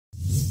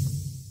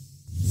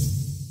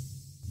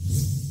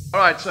All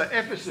right, so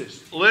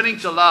Ephesus, learning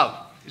to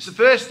love. It's the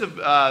first of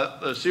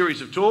a series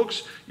of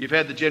talks. You've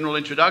had the general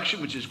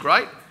introduction, which is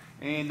great.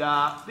 And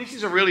this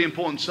is a really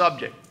important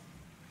subject.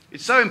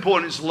 It's so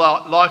important, it's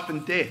life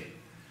and death.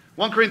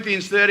 1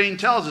 Corinthians 13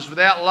 tells us,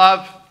 without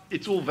love,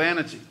 it's all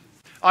vanity.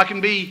 I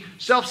can be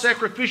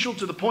self-sacrificial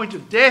to the point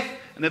of death,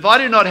 and if I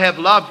do not have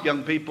love,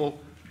 young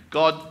people,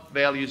 God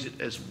values it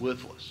as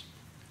worthless.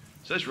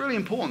 So it's really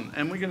important,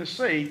 and we're going to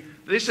see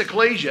this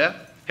ecclesia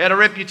had a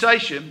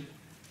reputation,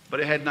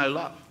 but it had no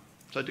love.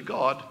 So to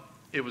God,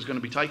 it was going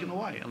to be taken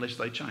away unless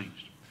they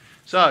changed.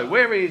 So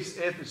where is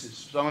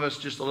Ephesus? Some of us,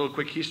 just a little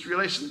quick history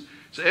lesson.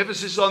 So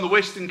Ephesus is on the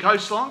western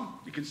coastline.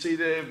 You can see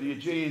there the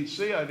Aegean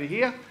Sea over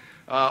here,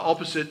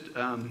 opposite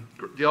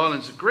the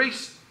islands of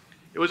Greece.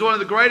 It was one of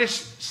the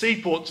greatest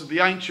seaports of the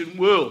ancient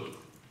world.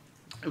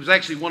 It was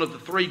actually one of the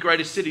three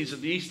greatest cities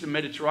of the eastern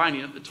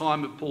Mediterranean at the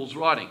time of Paul's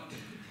writing.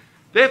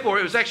 Therefore,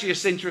 it was actually a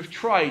centre of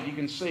trade. You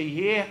can see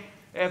here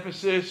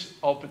Ephesus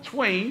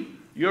between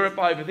Europe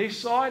over this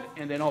side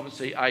and then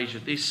obviously Asia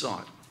this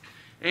side.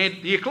 And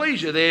the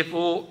ecclesia,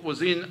 therefore,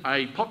 was in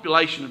a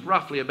population of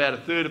roughly about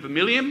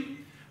 1,300,000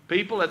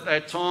 people at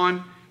that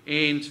time,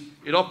 and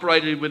it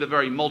operated with a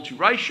very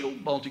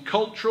multiracial,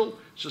 multicultural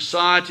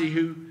society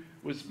who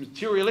was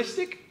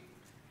materialistic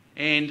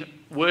and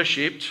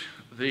worshipped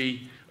the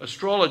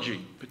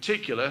astrology,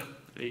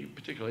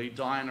 particularly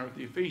Diana of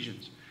the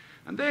Ephesians.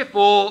 And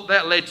therefore,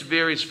 that led to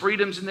various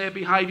freedoms in their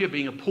behaviour,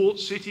 being a port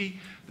city,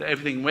 that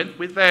everything went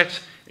with that,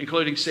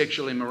 including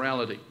sexual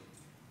immorality.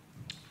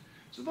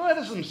 So the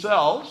letters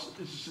themselves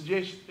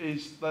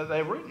is that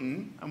they're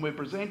written and we're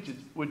presented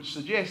would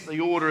suggest the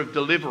order of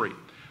delivery.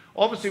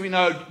 Obviously we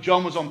know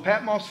John was on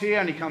Patmos here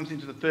and he comes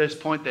into the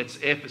first point, that's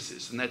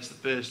Ephesus, and that's the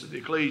first of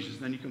the Ecclesias. And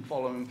then you can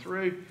follow him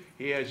through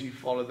here as you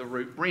follow the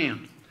route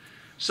round.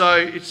 So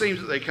it seems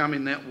that they come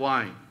in that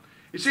way.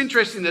 It's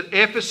interesting that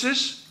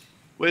Ephesus,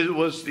 where it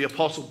was the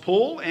Apostle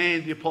Paul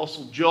and the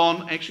Apostle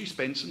John actually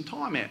spent some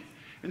time at.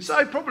 And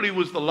so probably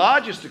was the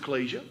largest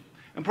ecclesia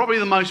and probably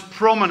the most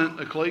prominent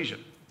ecclesia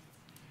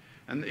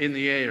in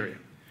the area.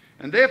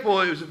 And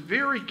therefore it was a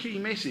very key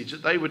message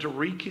that they were to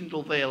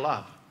rekindle their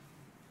love.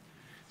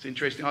 It's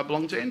interesting, I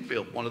belong to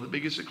Enfield, one of the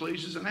biggest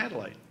ecclesias in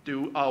Adelaide.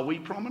 Are we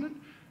prominent?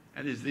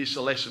 And is this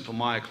a lesson for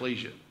my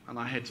ecclesia? And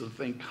I had to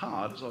think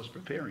hard as I was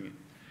preparing it.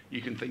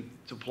 You can think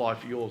to apply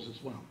for yours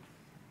as well.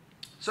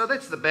 So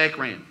that's the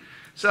background.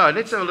 So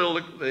let's have a little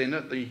look then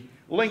at the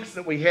links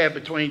that we have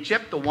between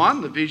chapter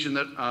 1, the vision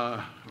that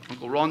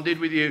Uncle Ron did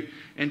with you,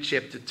 and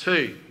chapter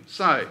 2.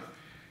 So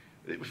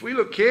if we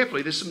look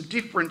carefully, there's some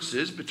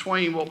differences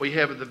between what we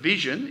have of the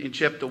vision in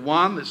chapter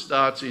 1 that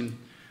starts in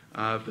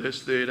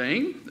verse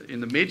 13.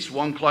 In the midst,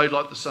 one clothed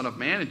like the Son of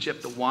Man in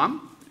chapter 1.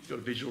 You've got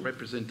a visual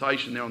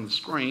representation there on the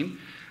screen.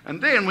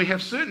 And then we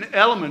have certain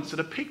elements that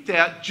are picked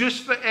out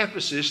just for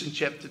Ephesus in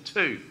chapter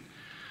 2.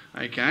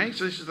 Okay,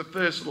 so this is the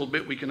first little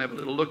bit we can have a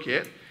little look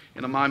at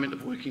in a moment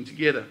of working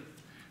together.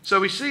 So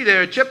we see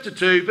there in chapter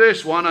 2,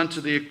 verse 1,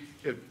 unto the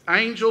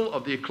angel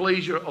of the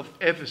ecclesia of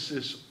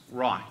Ephesus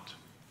write.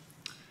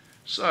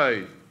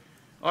 So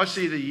I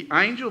see the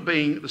angel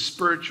being the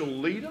spiritual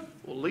leader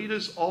or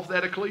leaders of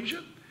that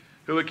ecclesia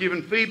who are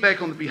given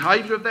feedback on the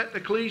behaviour of that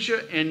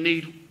ecclesia and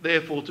need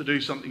therefore to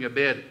do something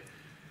about it.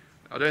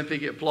 I don't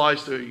think it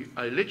applies to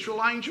a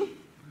literal angel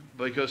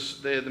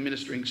because they're the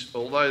ministering,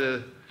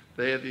 although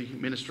they're the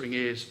ministering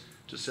heirs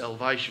to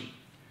salvation.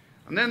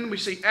 And then we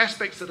see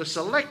aspects that are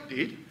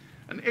selected,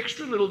 an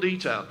extra little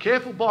detail.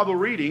 Careful Bible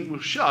reading will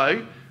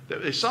show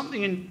that there's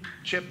something in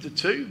chapter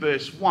 2,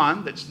 verse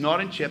 1, that's not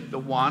in chapter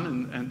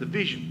 1 and the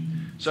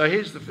vision. So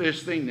here's the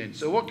first thing then.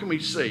 So what can we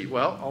see?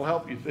 Well, I'll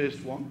help you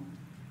first one.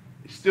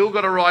 He's still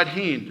got a right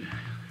hand.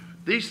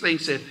 These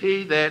things saith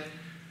he that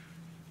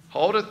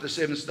holdeth the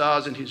 7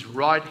 stars in his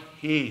right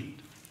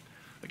hand.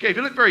 Okay, if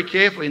you look very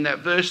carefully in that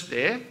verse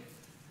there,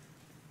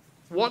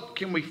 what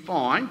can we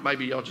find?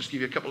 Maybe I'll just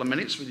give you a couple of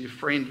minutes with your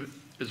friend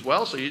as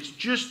well. So it's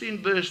just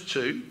in verse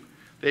 2.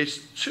 There's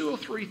 2 or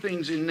 3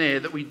 things in there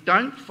that we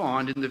don't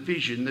find in the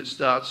vision that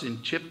starts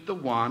in chapter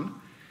 1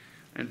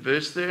 and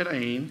verse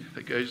 13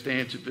 that goes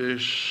down to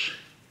verse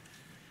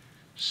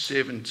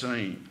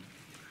 17.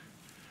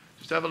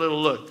 Just have a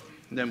little look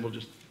and then we'll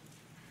just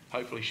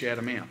hopefully shout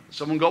them out.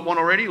 Someone got one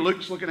already?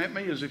 Luke's looking at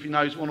me as if he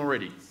knows one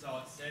already. So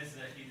it says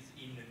that he's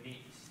in the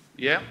midst.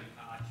 Yeah. In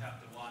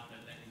chapter 1,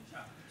 but then in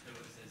chapter 2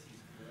 it says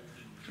he's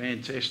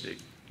walking. Fantastic.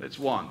 That's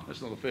one.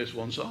 That's not the first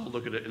one, so I'll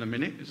look at it in a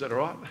minute. Is that all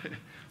right?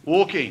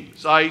 Walking.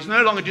 So he's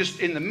no longer just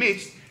in the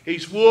midst,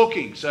 he's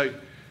walking. So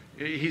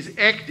he's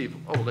active.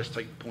 Oh, let's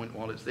take the point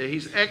while it's there.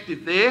 He's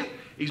active there.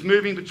 He's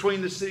moving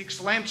between the 6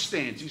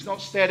 lampstands. He's not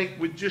static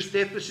with just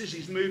Ephesus.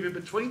 He's moving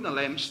between the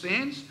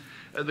lampstands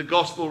the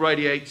gospel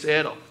radiates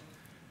out of.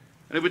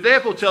 And it would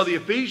therefore tell the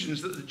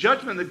Ephesians that the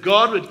judgment that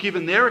God had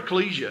given their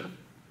ecclesia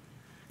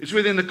is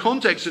within the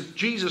context of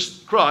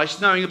Jesus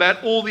Christ knowing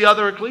about all the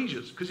other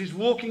ecclesias because he's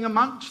walking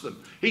amongst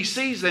them. He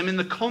sees them in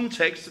the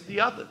context of the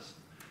others.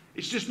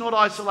 It's just not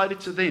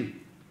isolated to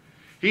them.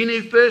 He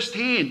knew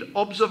firsthand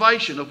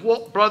observation of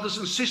what brothers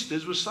and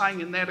sisters were saying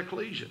in that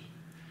ecclesia.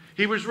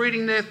 He was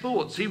reading their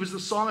thoughts. He was the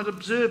silent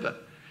observer.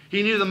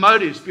 He knew the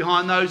motives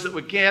behind those that were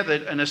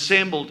gathered and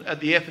assembled at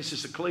the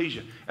Ephesus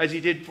ecclesia, as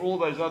he did for all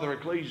those other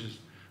ecclesias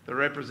that are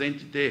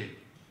represented there.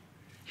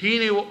 He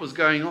knew what was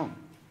going on.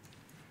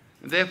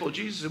 And therefore,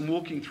 Jesus, in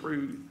walking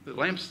through the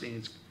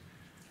lampstands,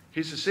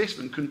 his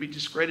assessment couldn't be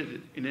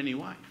discredited in any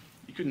way.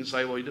 You couldn't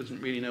say, well, he doesn't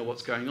really know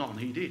what's going on.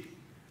 He did.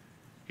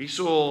 He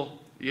saw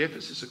the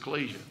Ephesus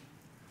ecclesia,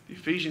 the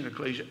Ephesian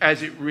ecclesia,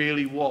 as it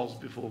really was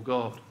before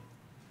God,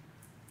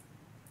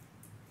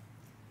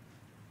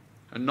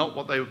 and not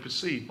what they were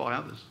perceived by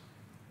others.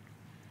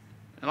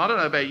 And I don't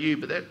know about you,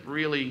 but that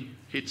really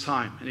hits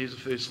home. And here's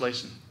the first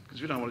lesson,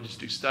 because we don't want to just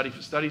do study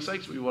for study's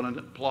sake, so we want to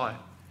apply it.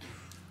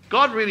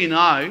 God really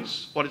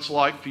knows what it's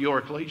like for your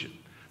ecclesia.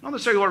 Not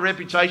necessarily what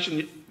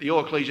reputation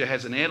your ecclesia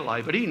has in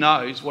Adelaide, but he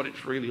knows what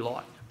it's really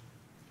like.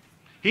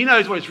 He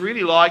knows what it's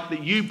really like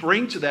that you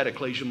bring to that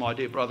ecclesia, my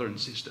dear brother and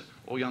sister,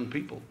 or young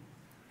people.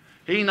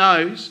 He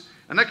knows,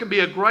 and that can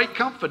be a great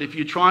comfort if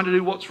you're trying to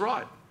do what's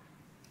right.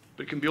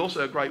 But it can be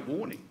also a great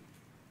warning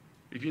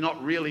if you're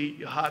not really,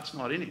 your heart's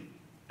not in it,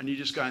 and you're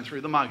just going through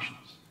the motions.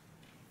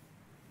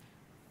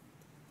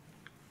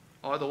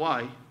 Either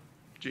way,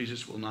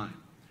 Jesus will know.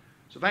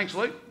 So thanks,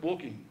 Luke.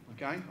 Walking,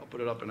 okay? I'll put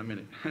it up in a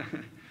minute.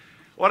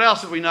 What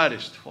else have we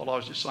noticed while I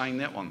was just saying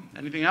that one?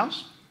 Anything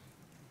else?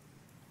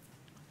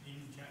 In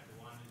chapter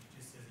 1, it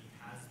just says he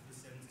has the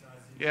 7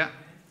 stars in Yeah. his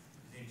hand.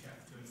 In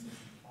chapter 2, it says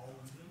he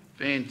holds them.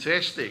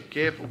 Fantastic.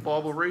 Careful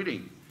Bible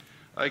reading.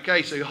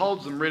 Okay, so he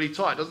holds them really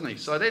tight, doesn't he?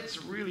 So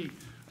that's really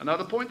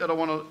another point that I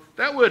want to...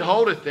 That word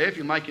holdeth there, if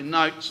you're making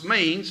notes,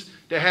 means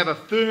to have a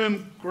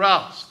firm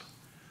grasp.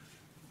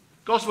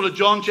 Gospel of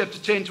John chapter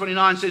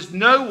 10:29 says,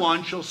 no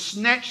one shall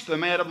snatch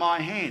them out of my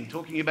hand,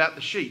 talking about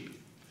the sheep.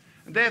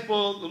 And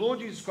therefore, the Lord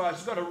Jesus Christ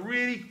has got a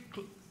really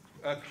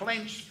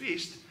clenched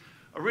fist,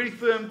 a really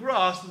firm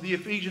grasp of the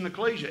Ephesian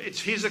ecclesia. It's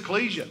his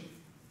ecclesia.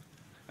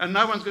 And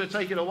no one's going to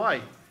take it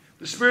away.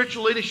 The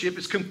spiritual leadership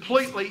is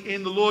completely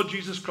in the Lord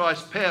Jesus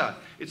Christ's power.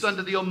 It's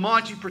under the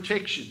almighty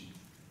protection.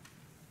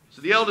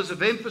 So the elders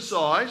have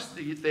emphasised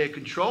their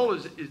control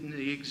is in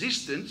the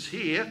existence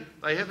here.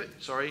 They have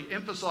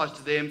emphasised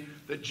to them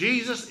that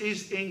Jesus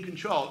is in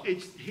control.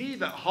 It's he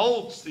that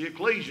holds the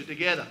ecclesia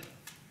together.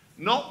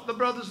 Not the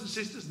brothers and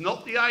sisters,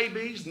 not the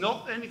ABs,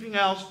 not anything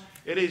else.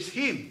 It is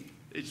him.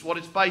 It's what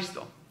it's based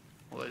on.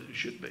 Well, it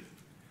should be.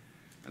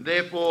 And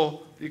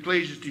therefore, the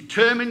ecclesia is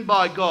determined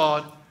by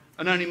God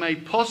and only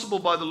made possible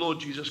by the Lord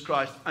Jesus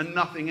Christ and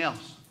nothing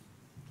else.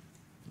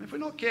 And if we're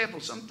not careful,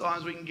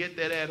 sometimes we can get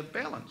that out of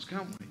balance,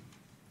 can't we?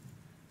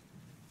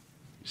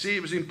 You see,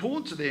 it was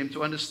important to them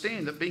to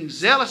understand that being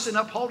zealous in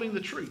upholding the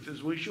truth,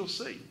 as we shall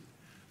see,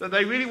 that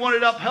they really wanted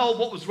to uphold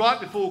what was right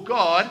before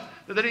God,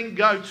 that they didn't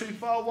go too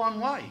far one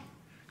way.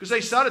 Because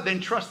they started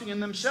then trusting in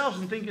themselves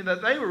and thinking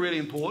that they were really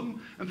important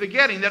and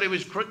forgetting that it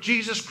was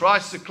Jesus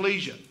Christ's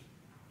ecclesia,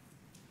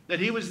 that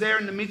he was there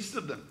in the midst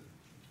of them.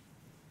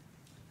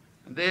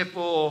 And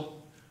therefore,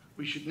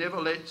 we should never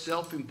let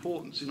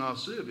self-importance in our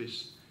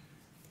service,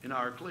 in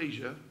our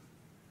ecclesia,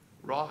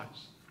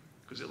 rise,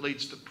 because it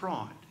leads to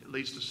pride. It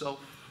leads to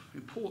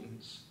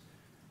self-importance,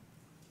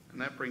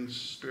 and that brings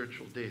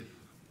spiritual death.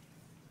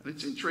 And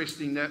it's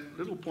interesting that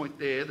little point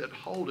there, that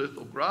holdeth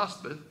or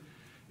graspeth,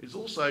 is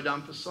also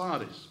done for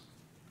Sardis.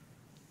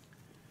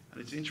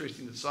 And it's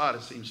interesting that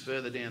Sardis seems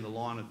further down the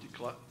line of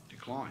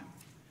decline.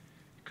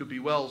 It could be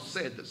well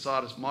said that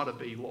Sardis might have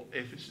been what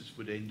Ephesus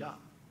would end up,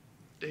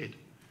 dead,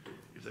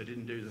 if they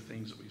didn't do the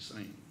things that we've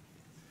seen.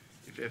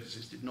 If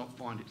Ephesus did not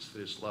find its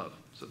first love.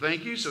 So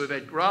thank you. So we've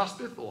had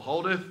graspeth or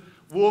holdeth,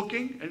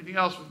 walking. Anything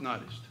else we've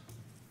noticed?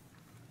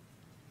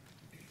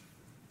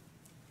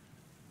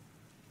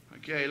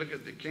 Okay, look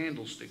at the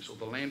candlesticks or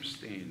the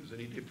lampstands.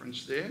 Any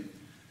difference there?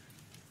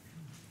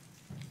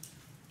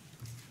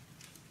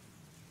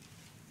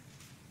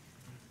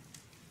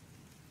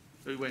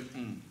 Who went,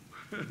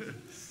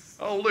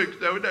 Oh, Luke.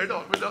 No,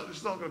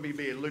 it's not going to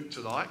be Luke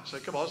tonight. So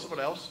come on,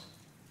 someone else.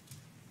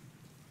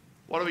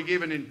 What are we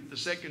given in the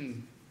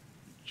second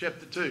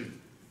chapter 2?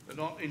 They're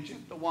not in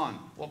chapter 1.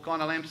 What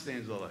kind of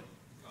lampstands are they?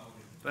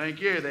 Golden. Thank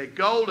you. They're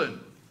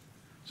golden.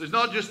 So it's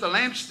not just a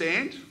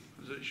lampstand,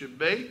 as it should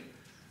be.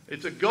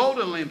 It's a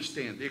golden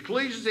lampstand. The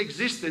ecclesia's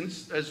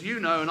existence, as you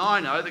know and I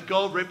know, that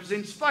gold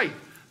represents faith.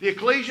 The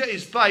ecclesia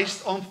is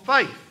based on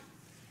faith.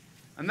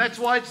 And that's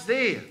why it's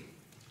there.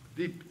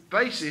 The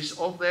basis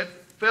of that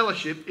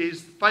fellowship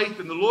is faith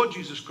in the Lord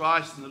Jesus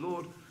Christ and the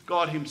Lord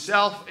God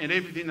himself and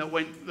everything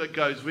that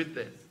goes with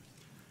that.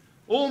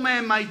 All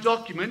man-made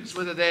documents,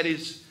 whether that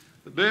is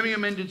the Birmingham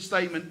Amended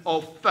Statement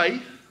of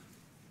Faith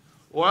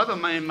or other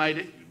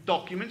man-made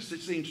documents that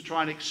seem to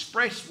try and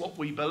express what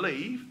we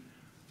believe,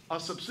 are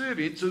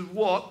subservient to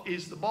what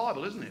is the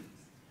Bible, isn't it?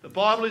 The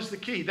Bible is the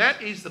key.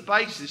 That is the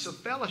basis of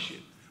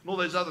fellowship. And all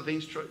those other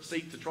things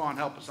seek to try and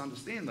help us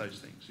understand those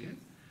things. Yeah?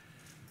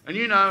 And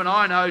you know and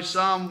I know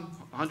Psalm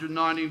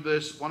 119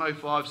 verse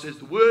 105 says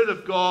the Word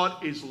of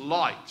God is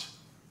light.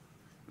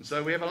 And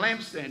so we have a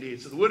lampstand here.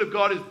 So the Word of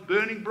God is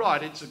burning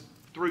bright. It's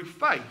through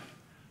faith.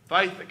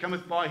 Faith that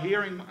cometh by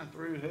hearing, and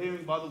through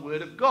hearing by the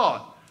Word of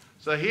God.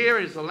 So here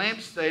is the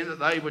lampstand that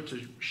they were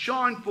to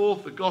shine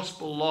forth the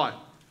gospel light.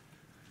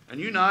 And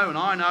you know, and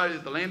I know,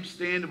 that the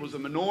lampstand was a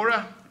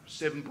menorah,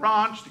 7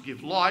 branch, to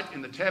give light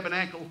in the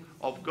tabernacle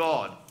of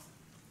God.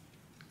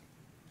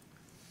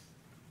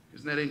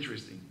 Isn't that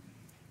interesting?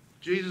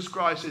 Jesus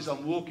Christ says,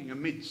 I'm walking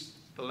amidst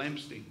the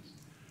lampstands.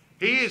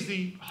 He is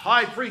the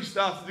high priest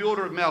after the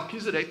order of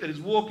Melchizedek that is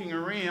walking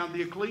around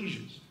the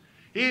Ecclesias.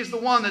 He is the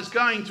one that's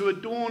going to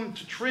adorn,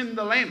 to trim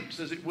the lamps,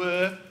 as it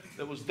were,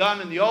 that was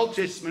done in the Old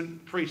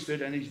Testament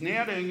priesthood, and he's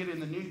now doing it in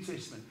the New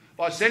Testament.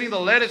 By sending the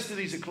letters to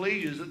these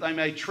ecclesias that they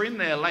may trim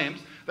their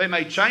lamps, they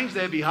may change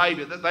their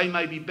behaviour, that they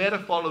may be better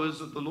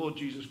followers of the Lord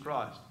Jesus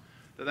Christ,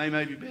 that they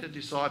may be better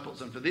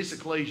disciples, and for this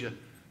ecclesia,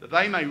 that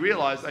they may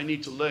realise they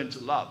need to learn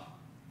to love.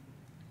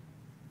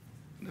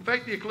 And the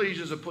fact the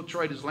ecclesias are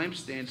portrayed as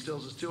lampstands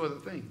tells us 2 other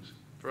things.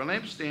 For a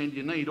lampstand,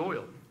 you need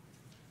oil.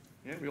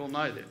 Yeah, we all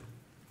know that.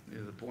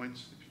 They're the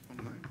points, if you want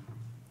to know.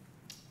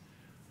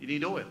 You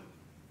need oil.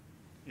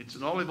 It's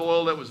an olive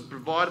oil that was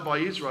provided by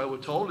Israel, we're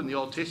told, in the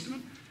Old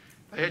Testament.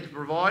 They had to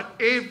provide,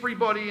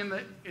 everybody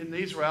in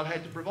Israel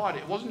had to provide it.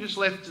 It wasn't just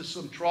left to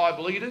some tribe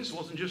leaders, it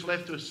wasn't just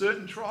left to a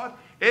certain tribe.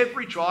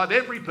 Every tribe,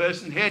 every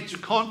person had to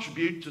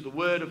contribute to the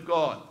word of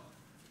God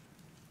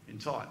in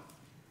tithe.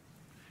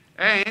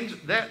 And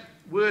that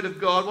word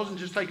of God wasn't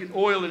just taking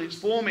oil in its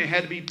form, it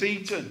had to be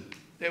beaten.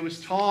 There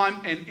was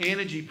time and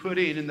energy put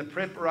in the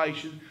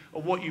preparation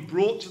of what you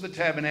brought to the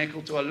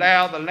tabernacle to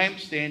allow the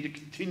lampstand to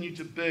continue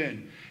to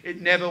burn.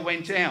 It never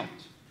went out.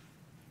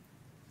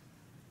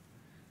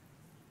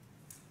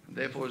 And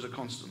therefore is a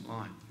constant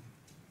light.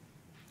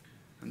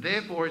 And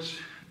therefore it's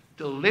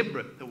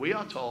deliberate that we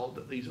are told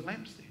that these are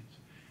lampstands.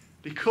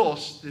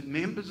 Because the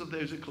members of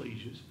those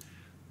ecclesias,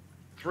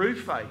 through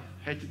faith,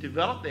 had to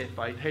develop their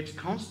faith, had to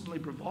constantly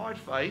provide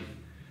faith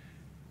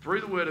through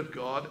the word of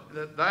God,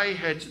 that they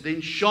had to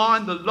then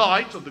shine the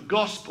light of the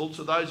gospel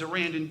to those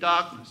around in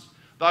darkness,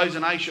 those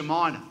in Asia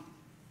Minor.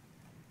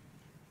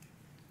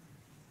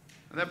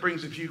 And that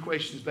brings a few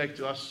questions back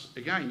to us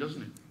again,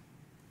 doesn't it?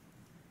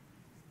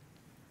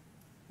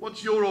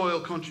 What's your oil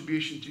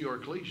contribution to your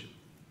ecclesia?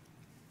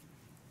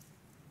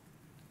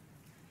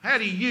 How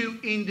do you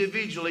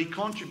individually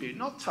contribute?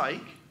 Not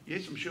take.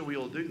 Yes, I'm sure we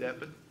all do that,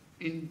 but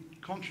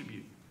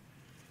contribute.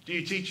 Do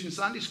you teach in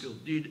Sunday school?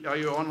 Are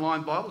you an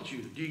online Bible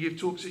tutor? Do you give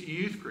talks at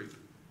your youth group?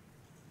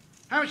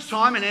 How much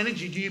time and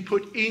energy do you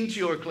put into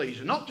your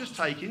ecclesia? Not just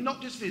taking,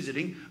 not just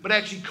visiting, but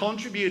actually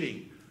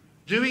contributing.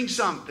 Doing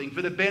something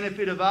for the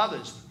benefit of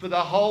others, for the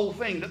whole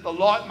thing, that the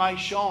light may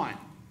shine.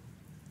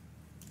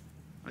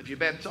 If you're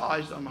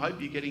baptised, I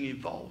hope you're getting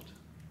involved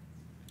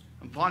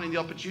and finding the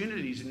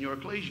opportunities in your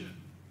ecclesia.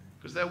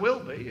 Because there will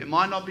be. It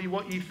might not be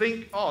what you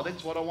think, oh,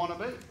 that's what I want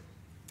to be.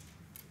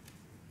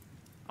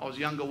 I was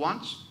younger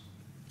once.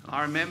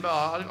 I remember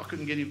I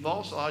couldn't get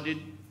involved, so I did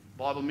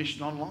Bible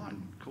Mission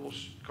Online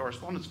course,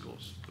 correspondence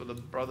course for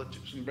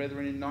some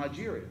brethren in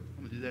Nigeria.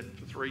 I did that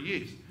for 3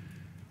 years.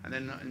 And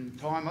then in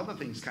time, other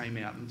things came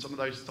out, and some of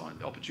those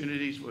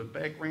opportunities were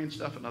background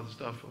stuff, and other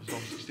stuff was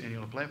obviously standing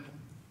on a platform.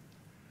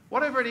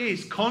 Whatever it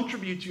is,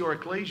 contribute to your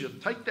ecclesia.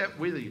 Take that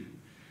with you.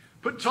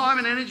 Put time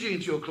and energy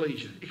into your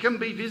ecclesia. It can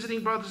be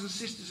visiting brothers and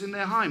sisters in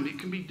their home. It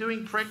can be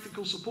doing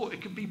practical support.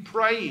 It can be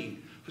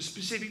praying for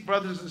specific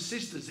brothers and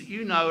sisters that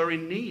you know are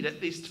in need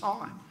at this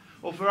time,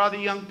 or for other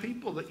young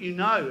people that you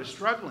know are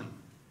struggling.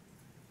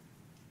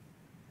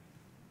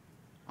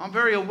 I'm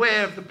very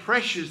aware of the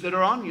pressures that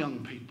are on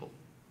young people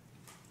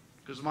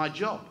because of my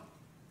job.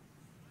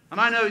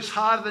 And I know it's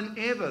harder than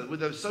ever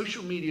with the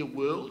social media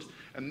world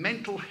and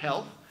mental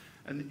health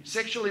and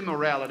sexual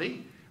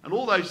immorality and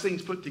all those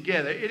things put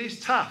together. It is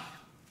tough.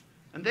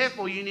 And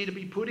therefore you need to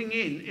be putting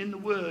in the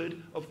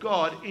word of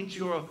God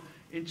into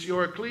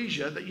your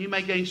ecclesia, that you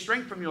may gain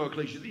strength from your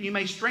ecclesia, that you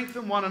may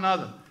strengthen one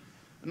another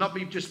and not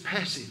be just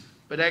passive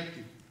but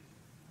active.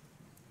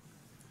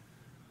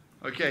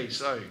 Okay,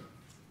 so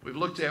we've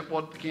looked at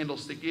what the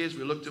candlestick is.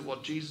 We looked at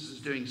what Jesus is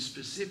doing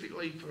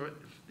specifically for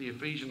the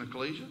Ephesian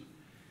ecclesia.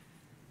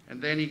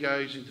 And then he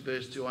goes into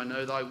verse 2, I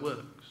know thy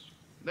works.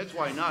 That's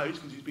why he knows,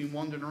 because he's been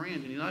wandering around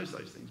and he knows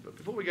those things. But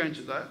before we go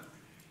into that,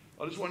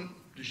 I just want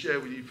to share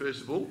with you,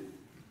 first of all,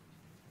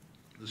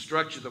 the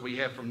structure that we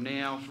have from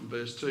now, from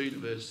verse 2 to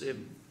verse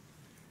 7.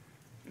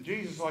 And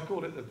Jesus, I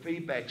call it the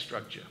feedback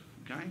structure.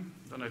 Okay?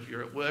 I don't know if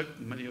you're at work,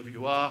 many of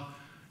you are.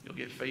 You'll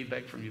get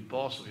feedback from your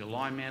boss or your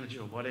line manager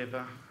or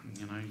whatever.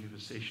 You know, you have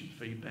a session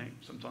feedback.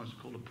 Sometimes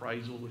it's called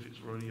appraisal if it's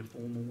already a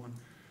formal one,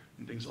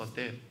 and things like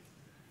that.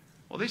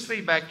 Well, this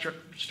feedback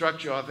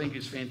structure, I think,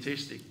 is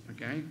fantastic.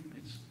 Okay?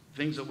 It's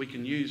things that we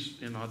can use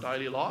in our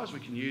daily lives, we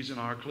can use in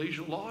our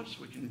ecclesial lives,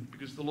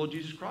 because the Lord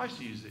Jesus Christ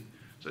used it.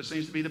 So it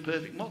seems to be the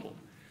perfect model.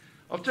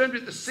 I've termed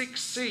it the 6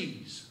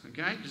 C's,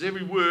 okay? Because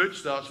every word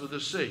starts with a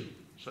C.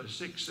 So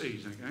 6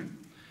 C's, okay?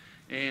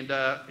 And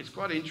it's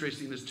quite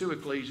interesting. There's 2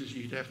 ecclesias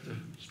you'd have to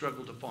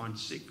struggle to find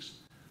 6.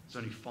 There's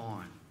only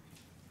 5.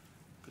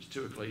 Because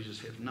 2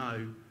 ecclesias have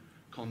no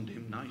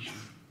condemnation.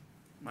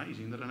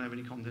 Amazing, they don't have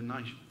any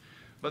condemnation.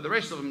 But the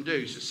rest of them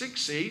do. So 6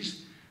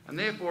 C's, and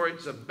therefore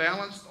it's a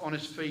balanced,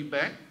 honest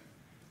feedback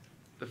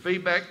The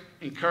feedback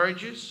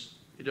encourages,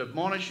 it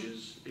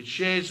admonishes, it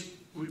shares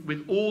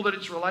with all that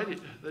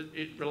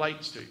it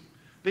relates to.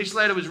 This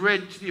letter was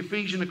read to the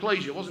Ephesian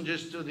ecclesia. It wasn't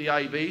just to the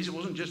ABs, it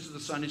wasn't just to the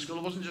Sunday school,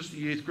 it wasn't just to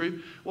the youth group,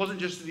 it wasn't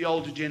just to the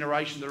older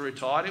generation that are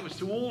retired, it was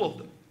to all of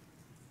them.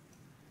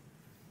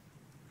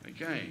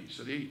 Okay,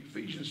 so the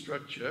Ephesian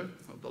structure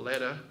of the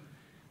letter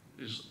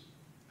is,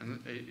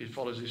 and it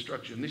follows this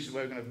structure, and this is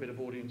where we're going to have a bit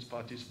of audience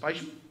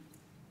participation.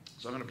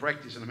 So I'm going to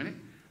practice in a minute.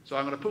 So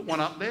I'm going to put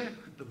one up there.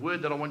 The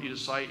word that I want you to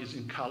say is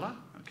in colour,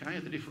 okay,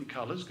 the different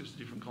colours, because the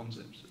different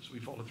concepts as we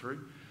follow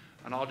through.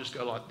 And I'll just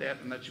go like that,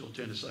 and that's your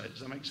turn to say it.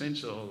 Does that make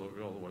sense? Or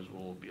otherwise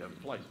we'll all be over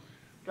the place.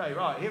 Okay,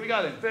 right, here we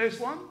go then.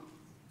 First one.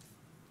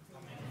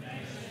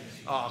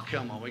 Oh,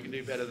 come on, we can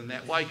do better than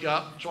that. Wake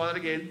up. Try that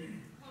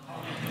again.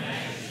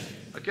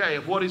 Okay,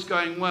 of what is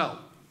going well.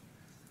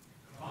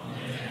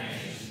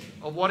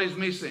 Of what is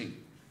missing.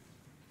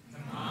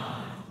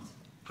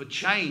 For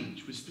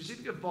change, with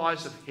specific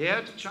advice of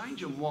how to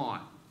change and why.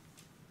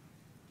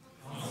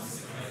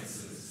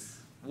 Consequences.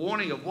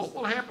 Warning of what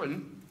will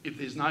happen if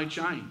there's no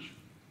change.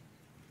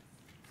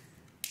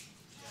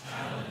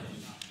 Challenge.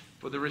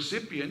 For the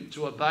recipient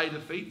to obey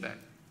the feedback.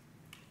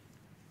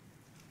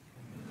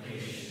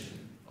 Completion.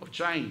 Of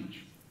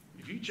change.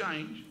 If you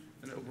change,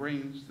 then it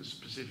brings the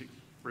specific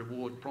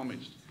reward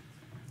promised.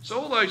 So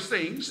all those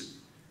things.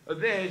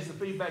 There's the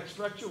feedback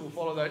structure. We'll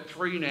follow that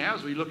through now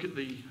as we look at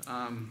the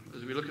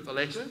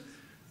letter.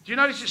 Do you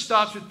notice it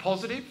starts with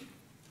positive?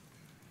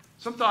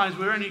 Sometimes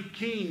we're only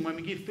keen when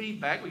we give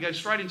feedback. We go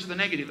straight into the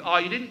negative. Oh,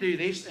 you didn't do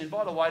this, and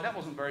by the way, that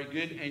wasn't very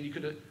good, and you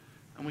could have,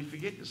 and we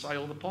forget to say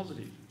all the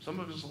positive. Some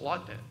of us are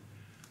like that,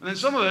 and then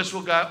some of us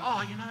will go,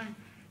 oh, you know,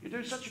 you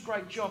do such a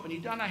great job, and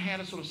you don't know how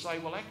to sort of say,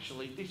 well,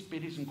 actually, this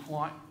bit isn't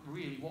quite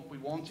really what we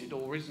wanted,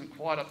 or isn't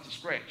quite up to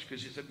scratch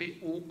because it's a bit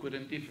awkward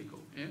and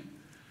difficult. Yeah.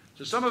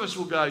 So some of us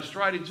will go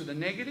straight into the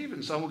negative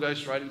and some will go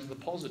straight into the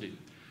positive.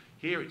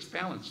 Here it's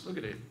balanced. Look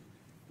at it.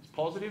 It's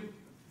positive,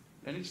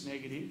 then it's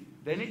negative.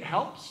 Then it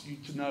helps you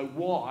to know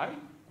why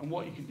and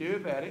what you can do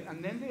about it.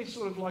 And then there's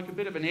sort of like a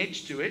bit of an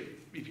edge to it.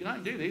 If you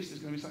don't do this, there's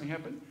going to be something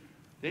happen.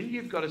 Then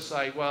you've got to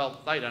say,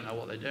 well, they don't know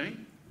what they're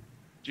doing.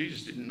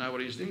 Jesus didn't know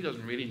what he was doing. He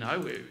doesn't really know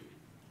where.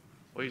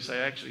 Or you say,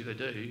 actually, they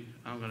do.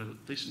 I'm going to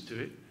listen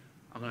to it.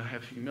 I'm going to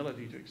have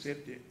humility to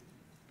accept it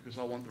because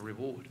I want the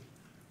reward.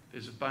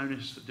 There's a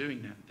bonus for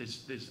doing that.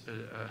 There's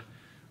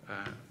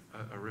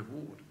a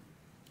reward.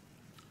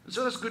 And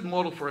so that's a good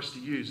model for us to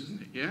use,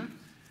 isn't it? Yeah?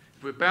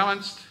 If we're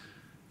balanced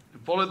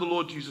and follow the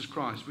Lord Jesus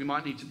Christ, we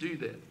might need to do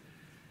that.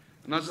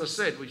 And as I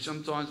said, we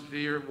sometimes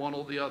fear one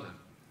or the other.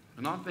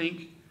 And I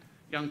think,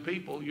 young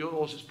people,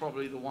 yours is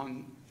probably the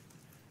one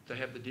to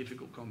have the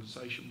difficult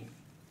conversation with.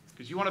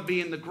 Because you want to be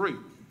in the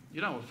group.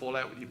 You don't want to fall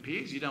out with your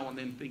peers. You don't want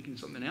them thinking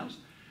something else.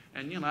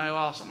 And, you know,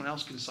 oh, someone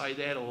else can say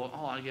that, or,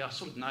 oh, yeah, I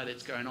sort of know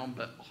that's going on,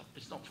 but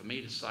it's not for me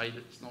to say that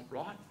it's not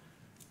right.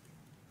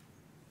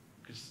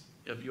 Because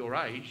of your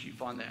age, you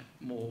find that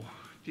more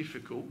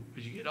difficult.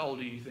 As you get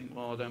older, you think,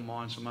 well, I don't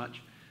mind so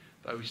much,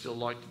 though we still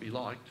like to be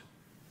liked.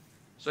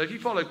 So if you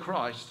follow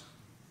Christ,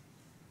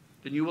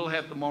 then you will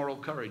have the moral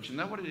courage. And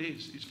that's what it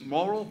is. It's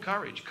moral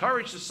courage.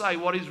 Courage to say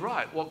what is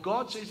right. What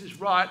God says is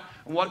right,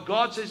 and what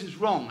God says is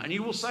wrong. And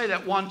you will say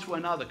that one to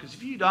another, because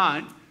if you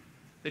don't,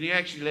 then you're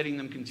actually letting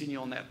them continue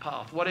on that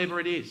path,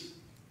 whatever it is.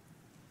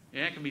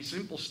 Yeah, it can be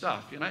simple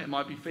stuff, you know. It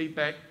might be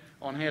feedback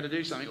on how to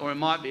do something, or it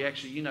might be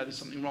actually, you know, there's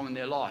something wrong in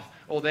their life,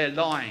 or they're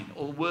lying,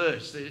 or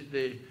worse,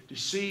 they're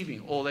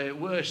deceiving, or they're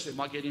worse, they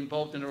might get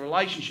involved in a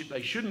relationship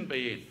they shouldn't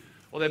be in,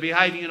 or they're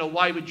behaving in a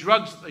way with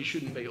drugs that they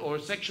shouldn't be, or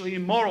sexually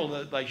immoral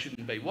that they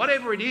shouldn't be.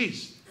 Whatever it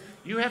is,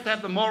 you have to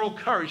have the moral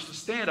courage to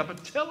stand up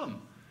and tell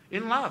them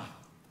in love.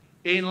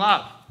 In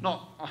love.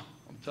 Not, oh,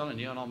 I'm telling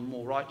you, and I'm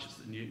more righteous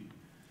than you.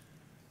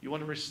 You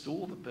want to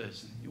restore the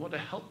person. You want to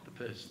help the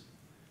person.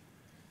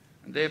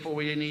 And therefore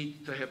we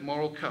need to have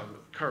moral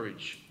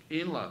courage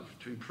in love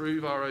to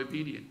improve our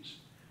obedience.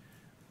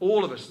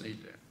 All of us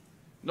need that.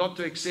 Not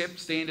to accept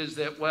standards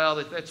that, well,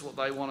 if that's what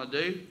they want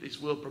to do, this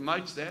world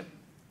promotes that.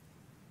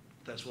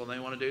 If that's what they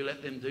want to do,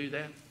 let them do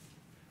that.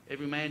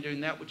 Every man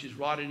doing that which is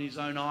right in his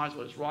own eyes,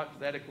 well, it's right for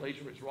that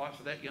ecclesia, it's right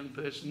for that young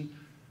person.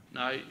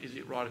 No, is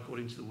it right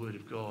according to the Word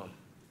of God?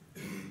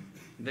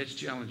 And that's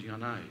challenging, I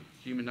know.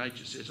 Human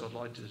nature says, I'd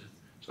like to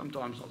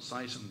sometimes not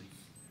say something,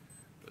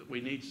 but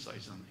we need to say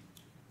something.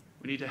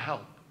 We need to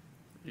help.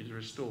 We need to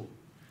restore.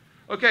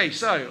 Okay,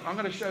 so I'm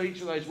going to show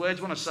each of those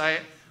words. When I say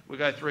it, we'll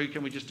go through.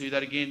 Can we just do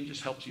that again? It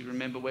just helps you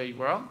remember where you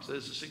were. So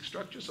there's the 6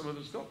 structure. Some of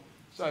us got.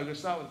 So we're going to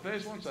start with the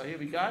first one. So here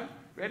we go.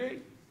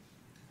 Ready?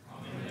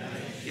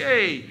 Commendation.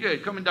 Yay,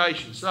 good.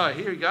 Commendation. So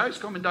here he goes.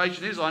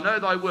 Commendation is, I know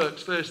thy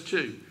works, verse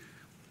 2.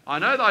 I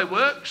know thy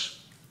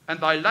works and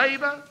thy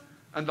labour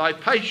and thy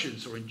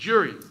patience or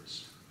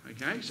endurance.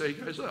 Okay, so he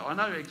goes, look, I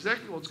know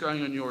exactly what's going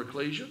on in your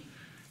ecclesia.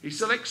 He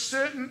selects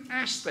certain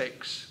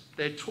aspects,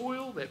 their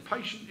toil, their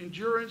patient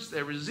endurance,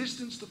 their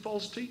resistance to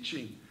false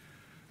teaching,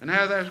 and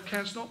how thou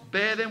canst not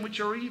bear them which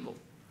are evil.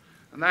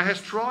 And thou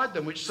hast tried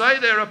them which say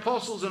they're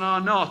apostles and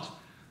are not,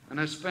 and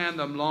hast found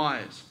them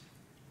liars.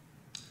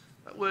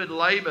 That word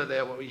labour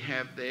there, what we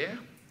have there,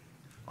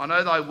 I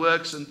know thy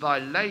works and thy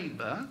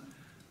labour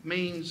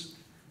means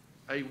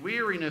a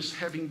weariness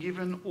having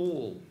given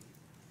all,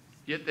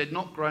 yet they'd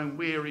not grown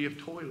weary of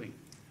toiling.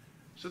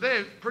 So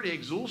they're pretty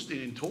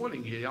exhausted in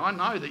toiling here. I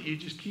know that you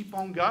just keep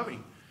on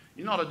going.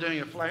 You're not doing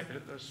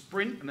a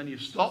sprint and then you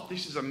stop.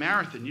 This is a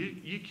marathon.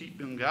 You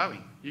keep on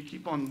going. You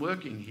keep on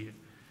working here.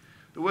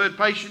 The word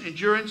patient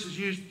endurance is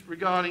used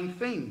regarding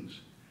things.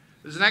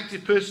 There's an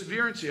active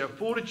perseverance here, a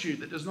fortitude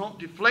that does not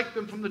deflect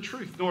them from the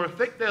truth, nor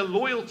affect their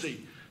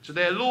loyalty to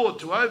their Lord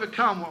to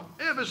overcome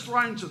whatever's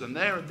thrown to them.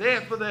 They're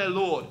there for their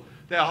Lord.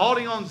 They're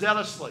holding on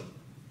zealously.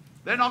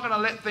 They're not going to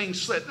let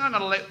things slip. They're not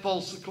going to let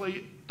false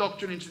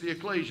doctrine into the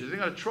ecclesia. They're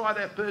going to try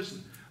that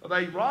person. Are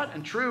they right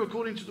and true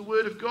according to the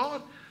word of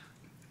God?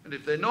 And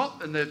if they're not,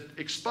 then they've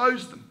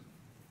exposed them.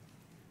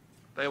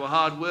 They were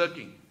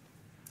hard-working,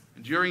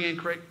 enduring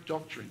incorrect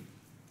doctrine.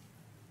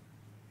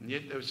 And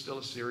yet there was still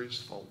a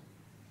serious fault.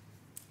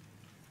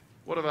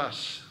 What of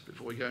us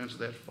before we go into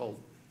that fault?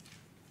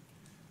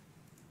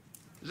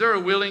 Is there a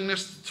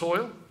willingness to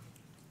toil?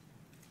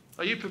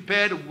 Are you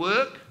prepared to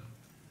work?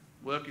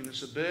 Work in the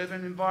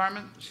suburban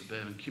environment, the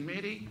suburban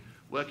committee,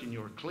 work in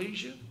your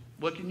ecclesia,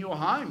 work in your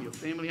home, your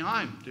family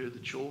home, do the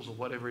chores or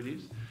whatever it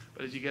is.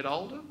 But as you get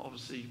older,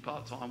 obviously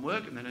part-time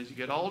work, and then as you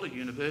get older,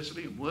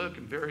 university and work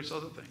and various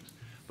other things.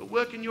 But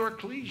work in your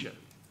ecclesia.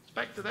 It's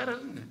back to that,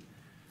 isn't it?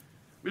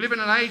 We live in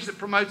an age that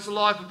promotes a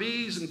life of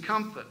ease and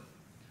comfort,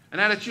 an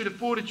attitude of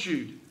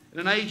fortitude. In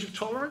an age of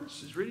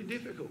tolerance, it's really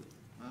difficult.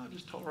 Oh,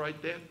 just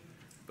tolerate that.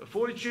 But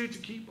fortitude to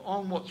keep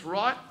on what's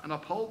right and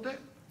uphold that.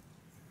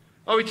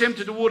 Are we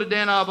tempted to water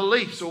down our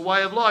beliefs or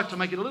way of life to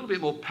make it a little bit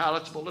more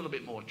palatable, a little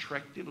bit more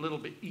attractive, a little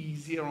bit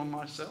easier on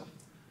myself?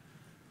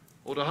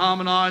 Or to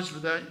harmonise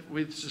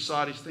with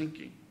society's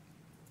thinking?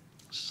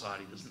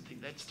 Society doesn't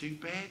think that's too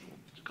bad. Well,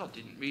 God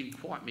didn't really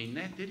quite mean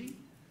that, did he?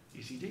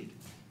 Yes, he did.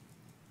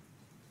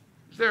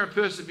 Is there a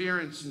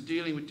perseverance in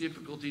dealing with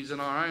difficulties in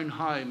our own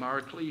home, our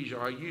ecclesia,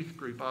 our youth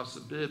group, our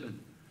suburban?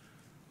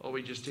 Or are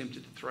we just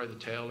tempted to throw the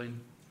towel in and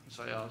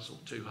say, oh, it's all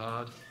too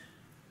hard,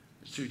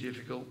 it's too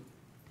difficult?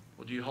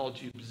 Or do you hold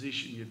to your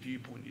position, your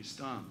viewpoint, your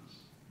stance?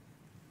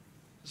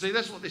 See,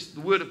 that's what the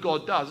Word of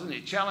God does, isn't it?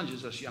 It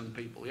challenges us young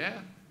people, yeah?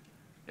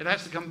 It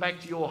has to come back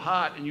to your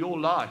heart and your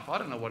life. I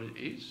don't know what it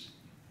is.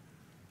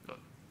 But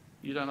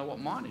you don't know what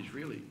mine is,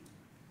 really.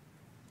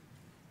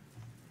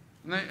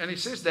 And it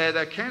says there,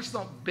 thou canst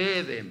not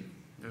bear them.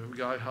 There we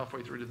go,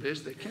 halfway through the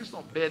verse. Thou canst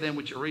not bear them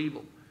which are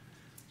evil.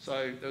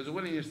 So there was a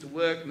willingness to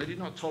work, and they did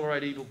not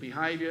tolerate evil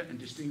behaviour and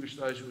distinguish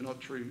those who were not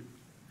true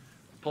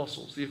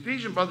apostles. The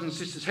Ephesian brothers and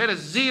sisters had a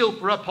zeal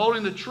for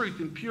upholding the truth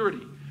in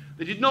purity.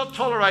 They did not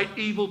tolerate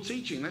evil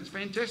teaching. That's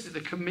fantastic.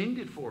 They're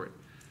commended for it.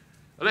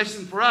 A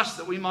lesson for us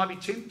that we might be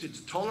tempted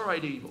to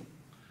tolerate evil,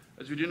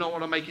 as we do not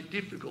want to make it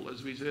difficult,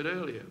 as we said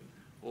earlier.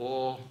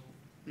 Or,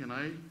 you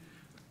know,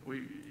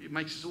 it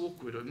makes us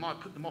awkward. Or it might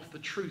put them off the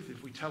truth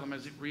if we tell them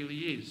as it really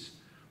is.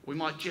 We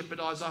might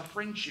jeopardise our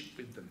friendship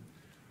with them.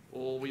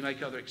 Or we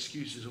make other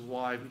excuses of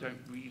why we don't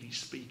really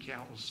speak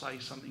out or say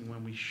something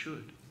when we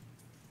should.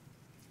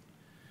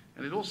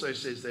 And it also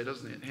says there,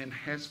 doesn't it? And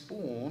has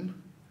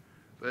borne,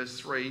 verse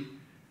 3,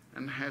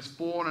 and has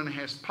borne and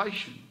has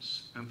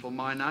patience, and for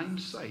my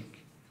name's sake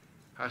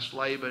has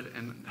laboured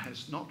and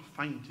has not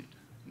fainted.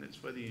 And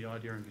that's where the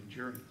idea of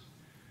endurance.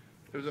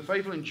 There was a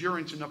faithful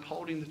endurance in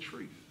upholding the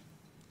truth.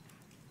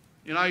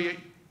 You know,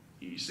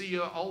 you see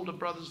your older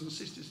brothers and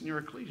sisters in your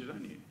ecclesia,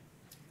 don't you?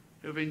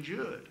 Who have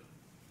endured.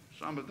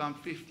 Some have done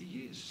 50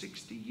 years,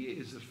 60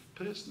 years of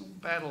personal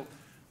battle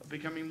of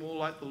becoming more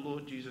like the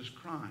Lord Jesus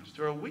Christ,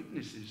 who are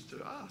witnesses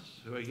to us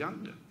who are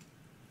younger.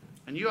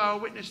 And you are a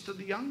witness to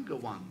the younger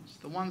ones,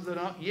 the ones that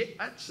aren't yet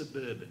at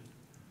suburban.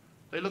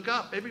 They look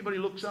up. Everybody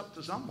looks up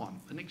to someone.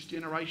 The next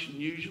generation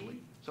usually,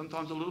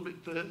 sometimes a little bit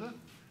further.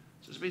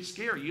 So it's a bit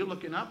scary. You're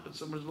looking up, but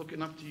someone's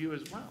looking up to you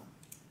as well.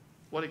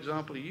 What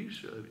example are you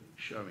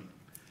showing?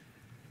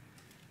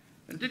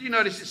 And did you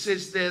notice it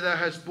says there, thou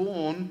hast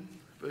borne,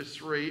 verse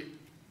 3,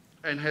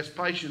 and has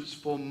patience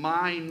for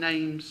my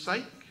name's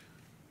sake?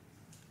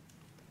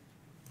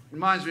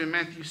 Reminds me of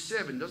Matthew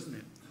 7, doesn't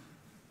it?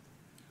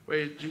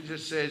 Where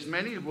Jesus says,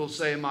 many will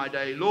say in my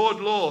day, Lord,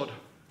 Lord,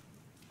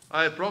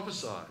 I have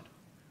prophesied,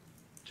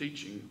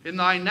 teaching in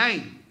thy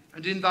name,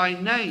 and in thy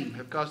name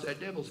have cast out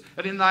devils,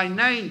 and in thy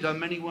name done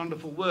many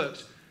wonderful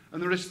works.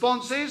 And the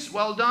response is,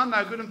 well done,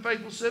 thou good and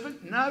faithful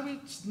servant. No,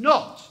 it's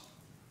not.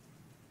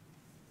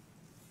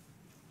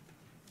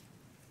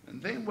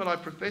 And then will I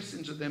profess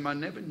unto them, I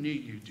never knew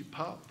you.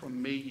 Depart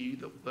from me, ye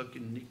that work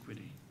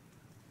iniquity.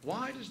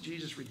 Why does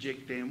Jesus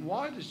reject them?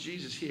 Why does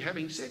Jesus here,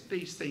 having said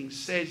these things,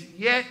 says,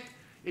 yet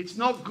it's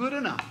not good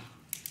enough?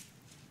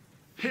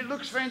 It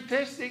looks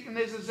fantastic, and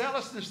there's a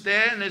zealousness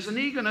there, and there's an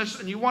eagerness,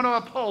 and you want to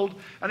uphold,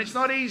 and it's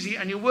not easy,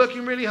 and you're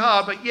working really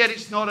hard, but yet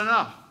it's not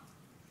enough.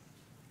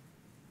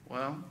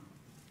 Well,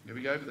 here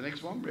we go for the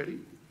next one. Ready?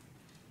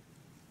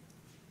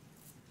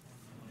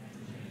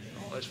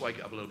 Oh, let's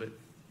wake up a little bit.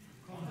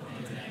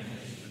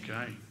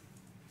 Okay.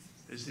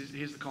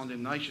 Here's the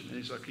condemnation.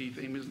 It's a key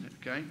theme, isn't it?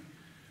 Okay.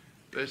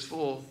 Verse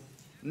 4.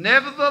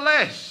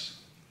 Nevertheless,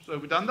 So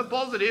we've done the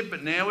positive,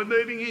 but now we're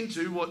moving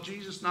into what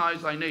Jesus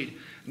knows they need.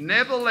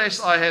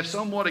 Nevertheless, I have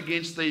somewhat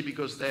against thee,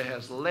 because thou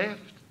hast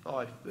left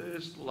thy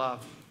first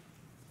love.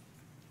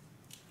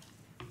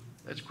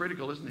 That's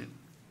critical, isn't it?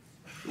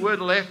 The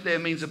word left there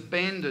means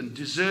abandoned,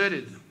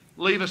 deserted,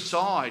 leave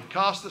aside,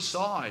 cast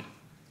aside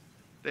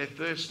their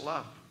first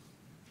love.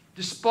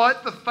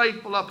 Despite the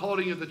faithful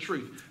upholding of the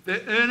truth,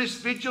 their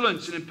earnest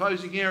vigilance in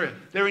imposing error,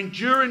 their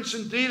endurance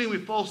in dealing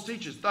with false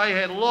teachers, they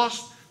had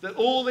lost that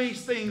all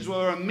these things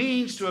were a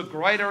means to a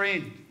greater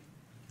end.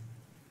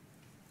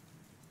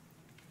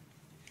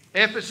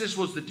 Ephesus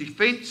was the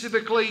defensive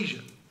ecclesia,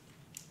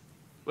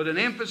 with an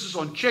emphasis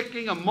on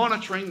checking and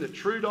monitoring that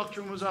true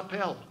doctrine was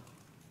upheld.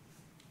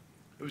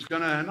 It was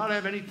going to not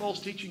have any false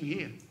teaching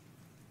here.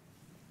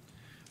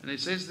 And it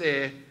says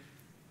there,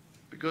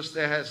 because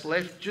thou hast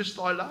left just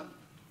thy love.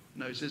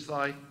 No, it says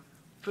thy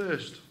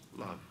first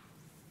love.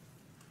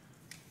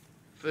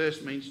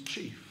 First means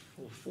chief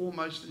or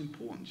foremost in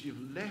importance.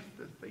 You've left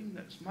the thing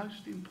that's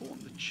most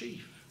important, the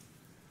chief.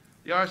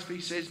 The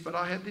RSV says, but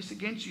I have this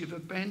against you. You've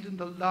abandoned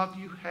the love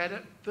you had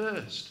at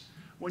first,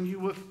 when you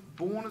were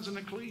born as an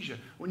ecclesia,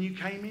 when you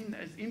came in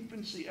as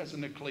infancy as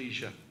an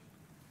ecclesia.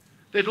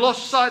 They'd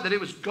lost sight that it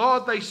was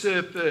God they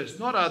served first,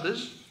 not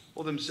others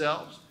or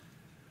themselves.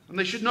 And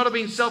they should not have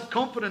been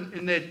self-confident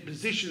in their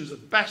positions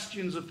of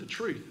bastions of the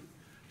truth,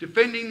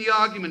 defending the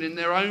argument in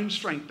their own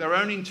strength, their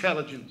own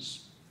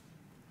intelligence.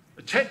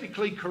 A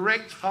technically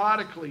correct, hard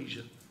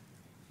ecclesia,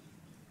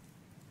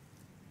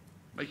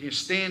 making a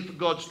stand for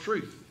God's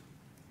truth.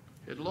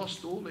 It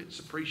lost all its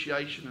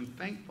appreciation and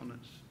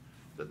thankfulness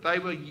that they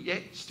were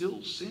yet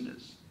still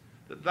sinners,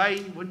 that they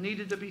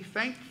needed to be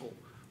thankful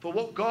for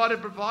what God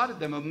had provided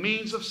them, a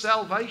means of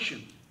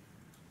salvation.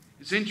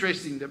 It's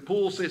interesting that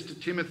Paul says to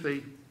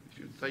Timothy, if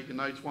you're taking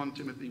notes, 1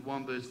 Timothy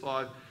 1 verse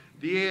 5,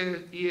 the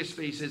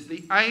ESV says,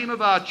 the aim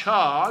of our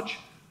charge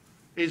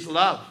is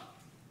love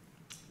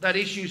that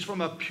issues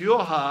from a pure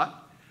heart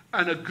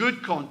and a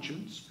good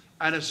conscience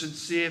and a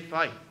sincere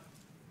faith.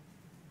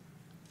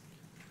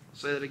 I'll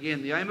say that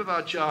again. The aim of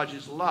our charge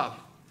is love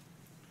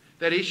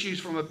that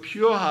issues from a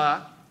pure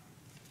heart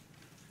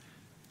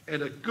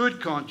and a good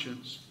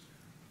conscience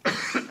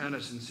and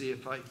a sincere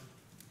faith.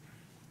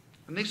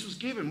 And this was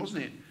given,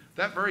 wasn't it?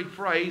 That very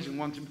phrase in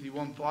 1 Timothy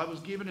 1:5 was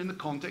given in the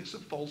context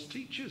of false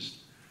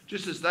teachers.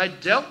 Just as they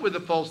dealt with the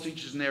false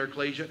teachers in their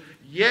ecclesia,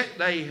 yet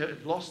they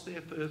had lost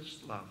their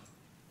first love.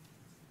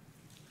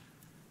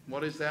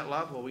 What is that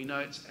love? Well, we know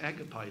it's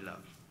agape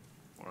love,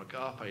 or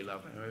agape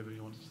love, however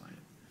you want to say it.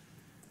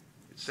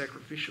 It's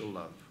sacrificial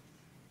love.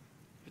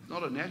 It's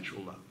not a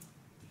natural love.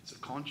 It's a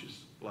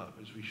conscious love,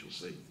 as we shall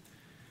see.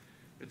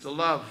 It's a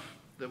love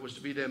that was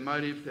to be their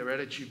motive, their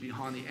attitude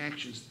behind the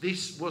actions.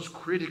 This was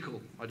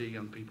critical, my dear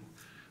young people.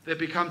 They've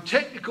become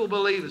technical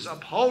believers,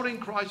 upholding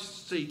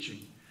Christ's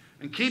teaching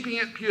and keeping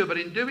it pure, but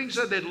in doing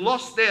so, they'd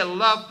lost their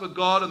love for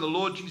God and the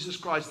Lord Jesus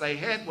Christ they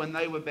had when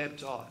they were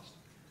baptized,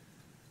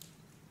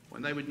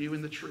 when they were new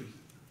in the truth,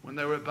 when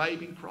they were a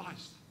babe in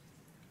Christ.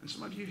 And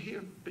some of you here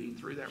have been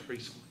through that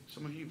recently,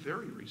 some of you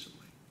very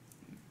recently.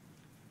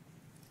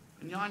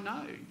 And I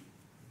know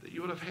that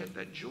you would have had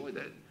that joy,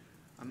 that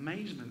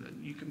amazement that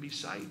you can be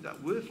saved, that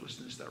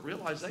worthlessness, that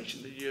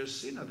realization that you're a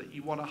sinner, that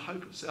you want a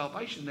hope of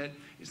salvation, that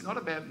it's not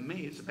about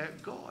me, it's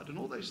about God and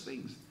all those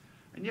things.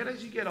 And yet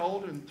as you get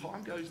older and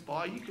time goes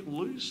by, you can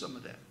lose some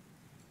of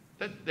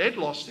that. They'd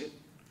lost it,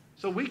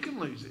 so we can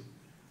lose it.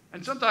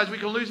 And sometimes we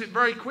can lose it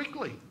very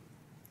quickly.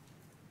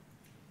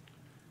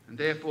 And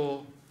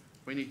therefore,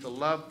 we need to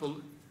love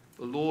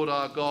the Lord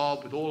our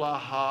God with all our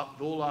heart,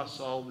 with all our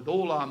soul, with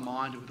all our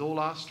mind, with all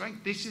our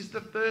strength. This is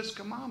the first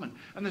commandment.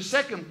 And the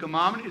second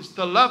commandment is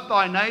to love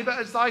thy neighbour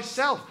as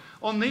thyself.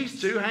 On these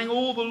two hang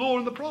all the law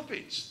and the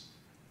prophets.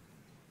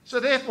 So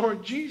therefore,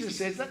 Jesus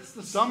says that's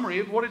the summary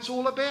of what it's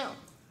all about.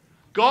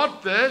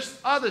 God first,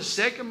 others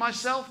second,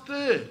 myself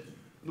third. And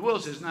the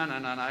world says, no,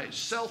 it's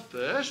self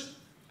first,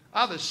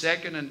 others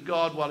second, and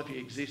God, what if he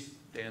exists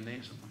down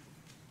there somewhere?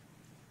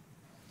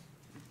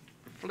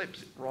 It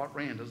flips it right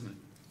round, doesn't it?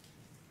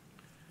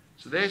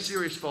 So their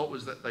serious fault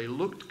was that they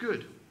looked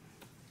good,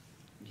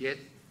 yet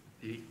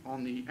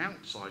on the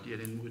outside, yet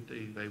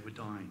inwardly they were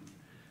dying.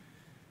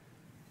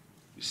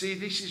 You see,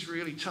 this is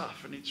really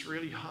tough and it's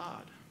really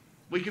hard.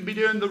 We can be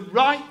doing the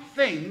right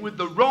thing with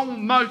the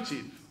wrong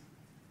motive.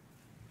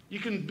 You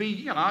can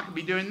be, I can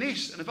be doing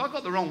this, and if I've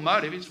got the wrong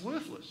motive, it's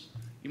worthless.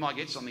 You might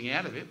get something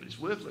out of it, but it's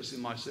worthless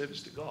in my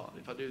service to God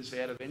if I do this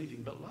out of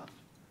anything but love.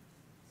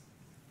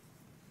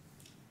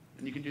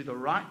 And you can do the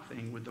right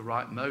thing with the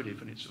right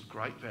motive, and it's of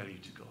great value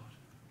to God.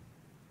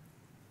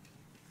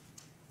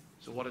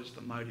 So what is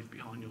the motive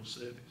behind your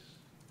service?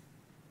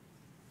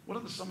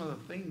 What are some of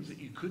the things that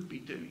you could be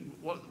doing?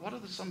 What are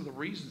some of the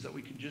reasons that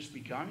we can just be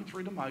going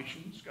through the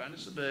motions, going to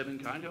Suburban,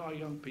 going to our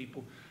young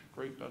people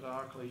group at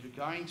our ecclesia,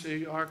 going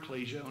to our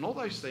ecclesia, and all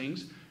those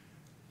things,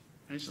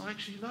 and it's not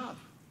actually love?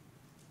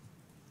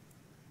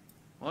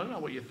 Well, I don't know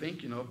what you're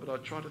thinking of, but I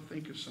try to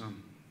think of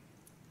some.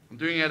 I'm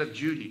doing it out of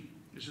duty.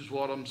 This is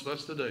what I'm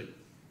supposed to do.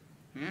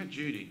 Yeah,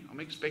 duty. I'm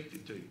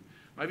expected to.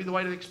 Maybe the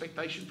weight of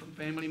expectation from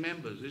family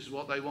members. This is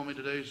what they want me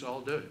to do, so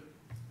I'll do it.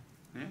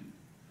 Yeah?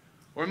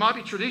 Or it might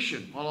be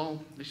tradition.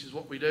 Well, this is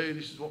what we do.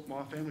 This is what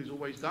my family's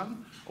always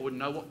done. I wouldn't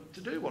know what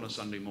to do on a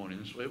Sunday morning.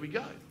 That's where we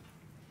go.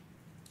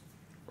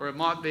 Or it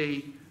might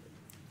be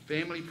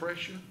family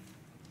pressure.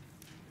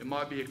 It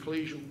might be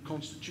ecclesial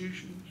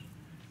constitutions.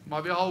 It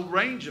might be a whole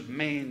range of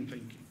man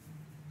thinking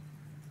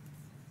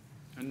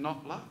and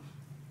not love.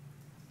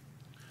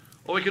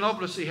 Or we can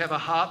obviously have a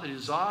heart that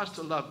desires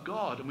to love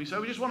God. And we say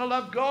we just want to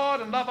love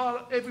God and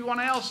love everyone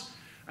else.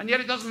 And yet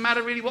it doesn't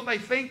matter really what they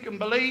think and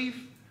believe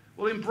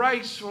or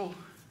embrace. And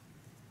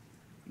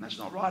that's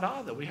not right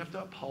either. We have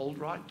to uphold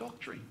right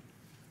doctrine.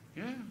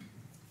 Yeah.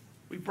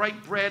 We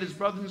break bread as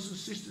brothers and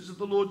sisters of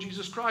the Lord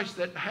Jesus Christ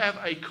that have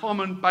a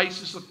common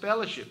basis of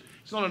fellowship.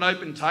 It's not an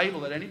open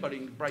table that anybody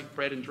can break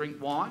bread and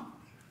drink wine.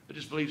 That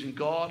just believes in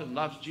God and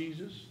loves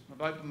Jesus.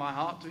 I've opened my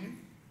heart to him.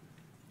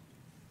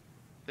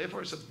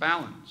 Therefore, it's a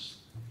balance.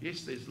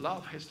 Yes, there's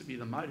love has to be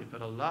the motive,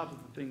 but a love of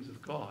the things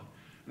of God.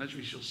 And as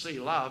we shall see,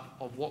 love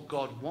of what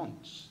God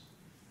wants.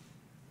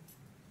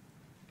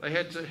 They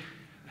had to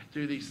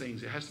do these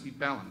things. It has to be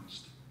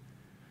balanced.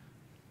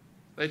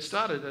 They'd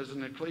started as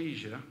an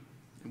ecclesia.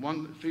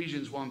 In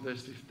Ephesians 1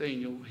 verse 15,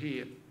 you'll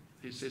hear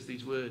it says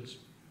these words.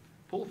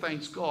 Paul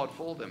thanks God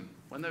for them.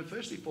 When they were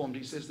firstly formed,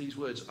 he says these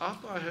words.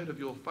 After I heard of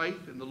your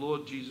faith in the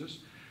Lord Jesus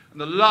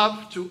and the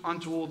love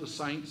unto all the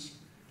saints,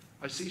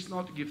 I cease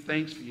not to give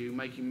thanks for you,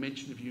 making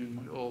mention of you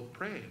in all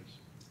prayers.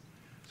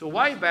 So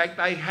way back,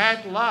 they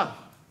had love.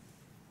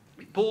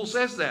 Paul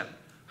says that.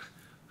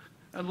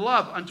 And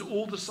love unto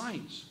all the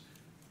saints.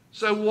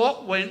 So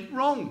what went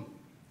wrong?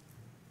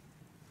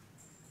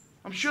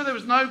 I'm sure there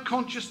was no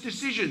conscious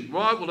decision.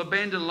 Right, we'll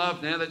abandon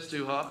love now, that's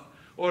too hard.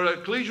 Or an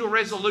ecclesial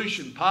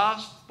resolution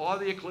passed by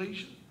the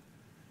ecclesia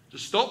to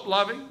stop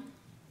loving.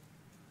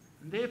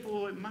 And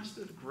therefore it must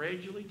have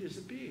gradually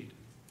disappeared.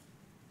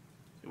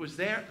 It was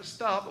there at the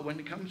start, but when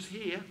it comes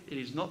here, it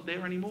is not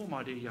there anymore,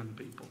 my dear young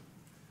people.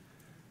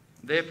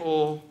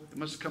 Therefore, it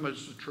must have come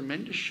as a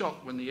tremendous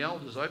shock when the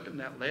elders opened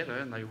that letter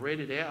and they read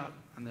it out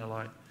and they're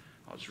like,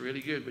 oh, it's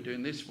really good. We're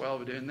doing this well,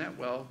 we're doing that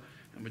well,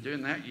 and we're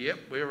doing that. Yep,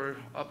 we're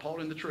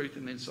upholding the truth.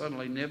 And then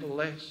suddenly,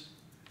 nevertheless,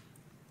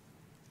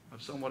 I'm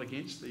somewhat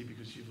against thee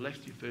because you've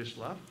left your first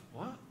love.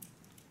 What?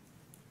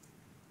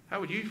 How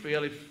would you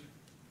feel if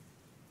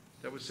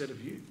that was said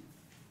of you?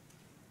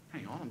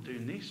 Hang on, I'm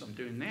doing this, I'm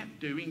doing that,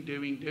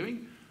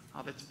 doing.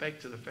 Oh, that's back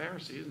to the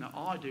Pharisees, isn't it?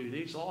 I do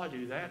this, I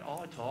do that,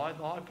 I tithe,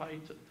 I pay.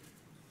 The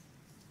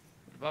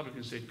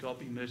publican said, God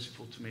be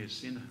merciful to me, a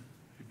sinner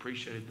who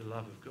appreciated the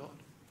love of God.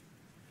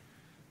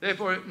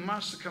 Therefore, it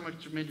must have come a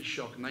tremendous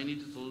shock, and they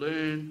needed to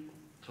learn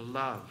to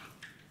love,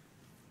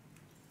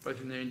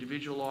 both in their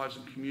individual lives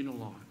and communal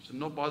lives, and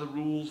not by the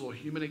rules or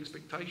human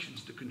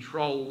expectations to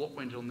control what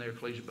went on in their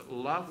ecclesia, but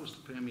love was to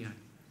permeate.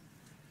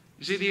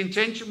 You see, the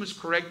intention was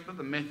correct, but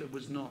the method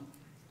was not.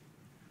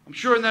 I'm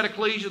sure in that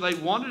ecclesia they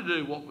wanted to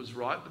do what was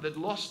right, but they'd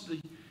lost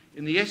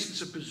in the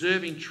essence of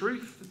preserving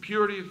truth, the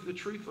purity of the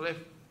truth,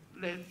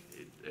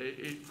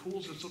 it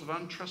caused a sort of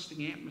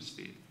untrusting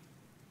atmosphere.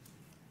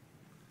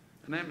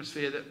 An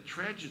atmosphere that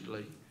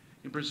tragically,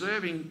 in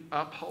preserving,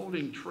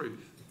 upholding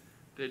truth,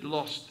 they'd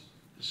lost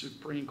the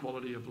supreme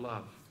quality of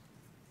love.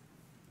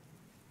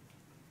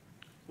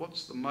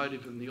 What's the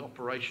motive in the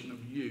operation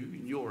of you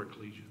in your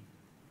ecclesia?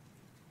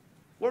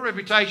 What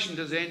reputation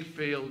does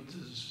Enfield,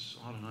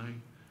 I don't know,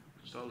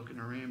 start looking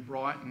around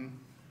Brighton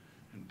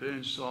and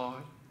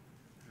Burnside,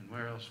 and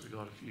where else we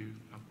got a few,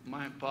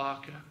 Mount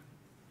Barker,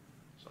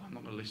 so I'm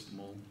not going to list them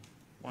all,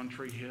 One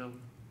Tree Hill,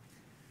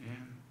 yeah,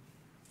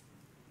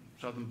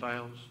 Southern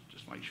Vales,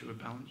 just make sure we're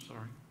balanced,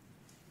 sorry,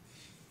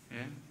 yeah.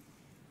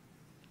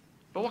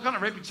 But what kind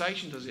of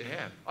reputation does it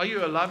have? Are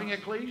you a loving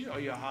ecclesia or are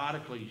you a hard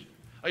ecclesia?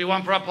 Are you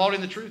one for upholding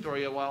the truth or are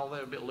you, well,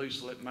 they're a bit loose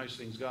to let most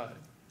things go?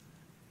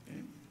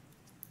 Yeah.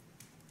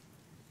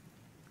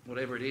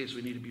 Whatever it is,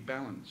 we need to be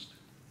balanced.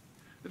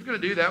 If we're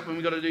going to do that, then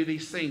we've got to do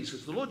these things,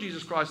 because the Lord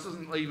Jesus Christ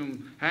doesn't leave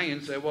them hanging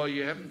and say, well,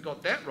 you haven't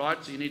got that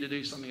right, so you need to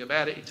do something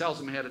about it. He tells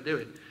them how to do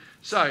it.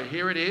 So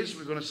here it is.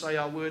 We're going to say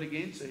our word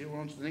again. So here we're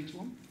on to the next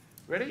one.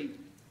 Ready?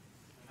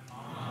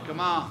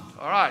 Command.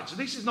 All right. So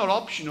this is not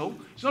optional.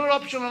 It's not an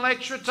optional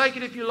extra. Take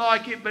it if you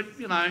like it, but,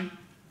 you know,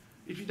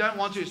 if you don't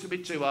want to, it's a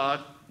bit too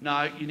hard.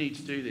 No, you need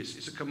to do this.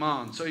 It's a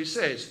command. So he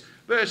says,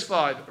 verse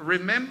 5,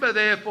 remember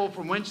therefore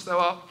from whence thou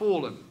art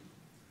fallen.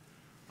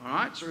 All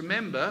right, so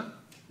remember,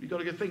 you've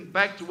got to think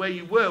back to where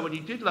you were when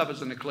you did love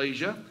as an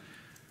ecclesia.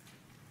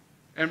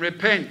 And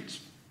repent.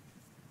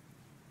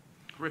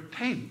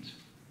 Repent.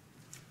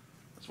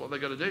 That's what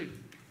they've got to do.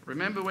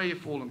 Remember where you've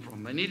fallen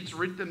from. They needed to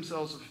rid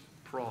themselves of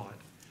pride.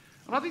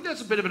 And I think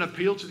that's a bit of an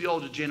appeal to the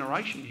older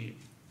generation here.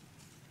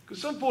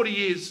 Because some 40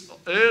 years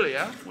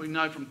earlier, we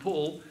know from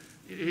Paul,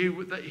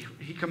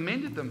 he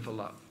commended them for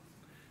love.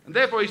 And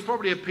therefore, he's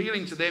probably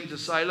appealing to them to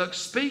say, look,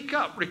 speak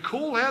up.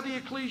 Recall how the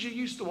ecclesia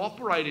used to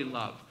operate in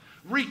love.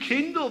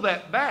 Rekindle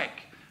that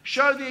back.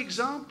 Show the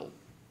example.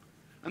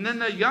 And then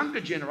the younger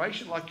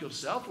generation, like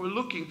yourself, were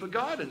looking for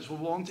guidance. We're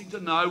wanting to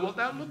know what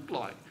that looked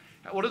like.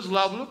 What does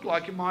love look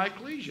like in my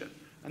ecclesia?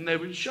 And they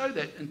would show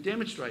that and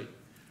demonstrate.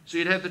 So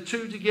you'd have the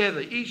two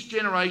together, each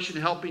generation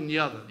helping the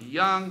other. The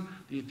young,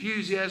 the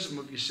enthusiasm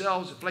of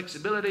yourselves, the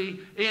flexibility,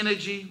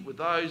 energy with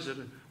those that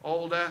are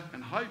older,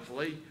 and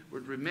hopefully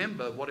would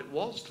remember what it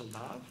was to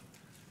love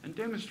and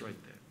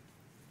demonstrate that.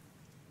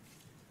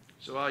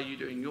 So are you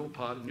doing your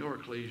part in your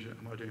ecclesia?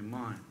 Am I doing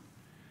mine?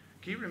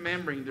 Keep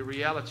remembering the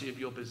reality of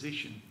your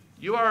position.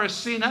 You are a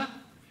sinner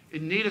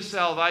in need of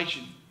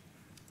salvation.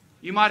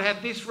 You might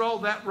have this role,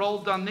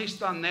 done this,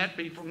 done that,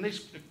 be from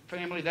this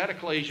family, that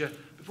ecclesia.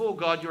 Before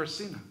God, you're a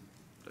sinner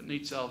that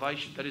needs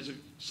salvation. That is a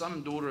son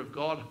and daughter of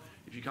God,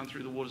 if you come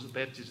through the waters of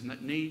baptism,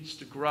 that needs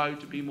to grow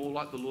to be more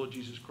like the Lord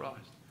Jesus Christ.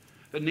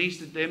 That needs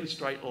to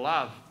demonstrate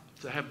love,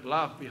 to have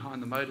love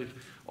behind the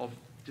motive of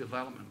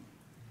development.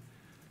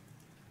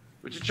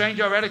 We're to change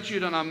our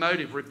attitude and our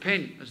motive.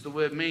 Repent, as the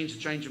word means, a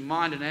change of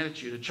mind and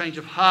attitude, a change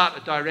of heart,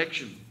 a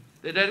direction.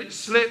 They let it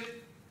slip,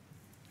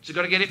 so you've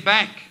got to get it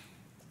back.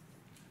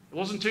 It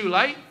wasn't too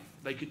late,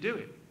 they could do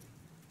it.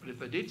 But if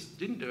they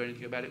didn't do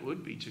anything about it, it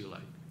would be too late.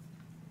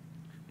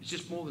 It's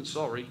just more than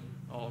sorry.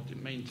 Oh, I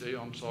didn't mean to,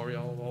 I'm sorry,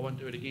 I won't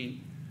do it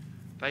again.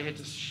 They had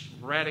to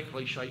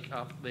radically shake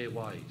up their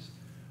ways,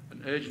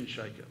 an urgent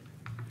shake-up.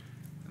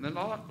 And then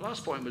the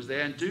last point was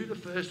there, and do the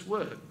first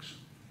works.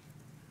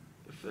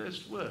 The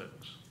first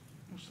works.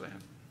 What's that?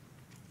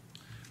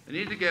 They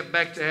need to get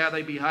back to how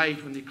they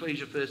behaved when the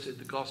ecclesia first said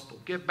the gospel.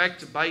 Get back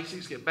to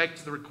basics, get back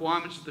to the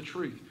requirements of the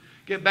truth.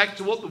 Get back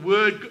to what the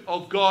Word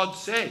of God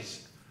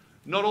says.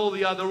 Not all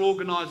the other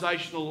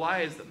organisational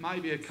layers that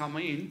maybe have come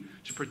in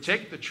to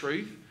protect the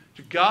truth,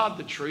 to guard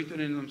the truth,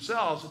 and in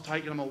themselves have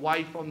taken them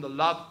away from the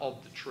love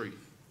of the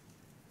truth.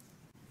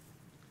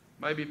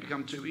 Maybe it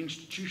become too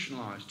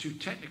institutionalised, too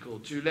technical,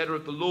 too letter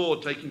of the law,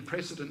 taking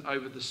precedent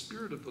over the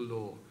spirit of the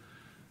law.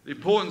 The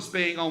importance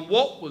being on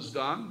what was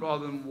done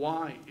rather than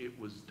why it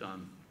was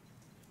done.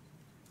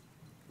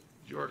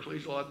 Is your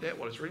ecclesia like that?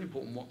 Well, it's really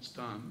important what's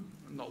done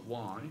and not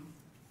why.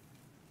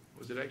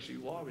 Was it actually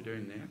why we're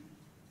doing that?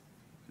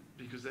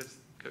 Because that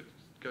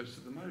goes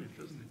to the motive,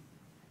 doesn't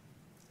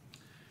it?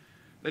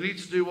 They need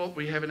to do what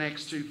we have in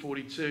Acts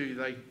 2:42.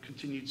 They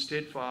continued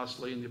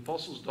steadfastly in the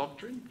apostles'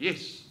 doctrine,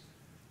 yes,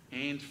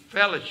 and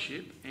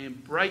fellowship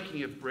and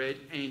breaking of bread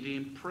and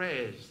in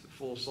prayers, the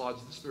four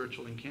sides of the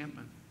spiritual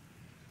encampment.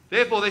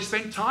 Therefore, they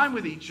spent time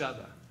with each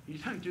other. You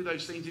don't do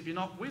those things if you're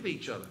not with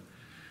each other.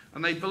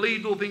 And they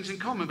believed all things in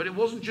common, but it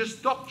wasn't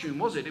just doctrine,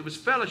 was it? It was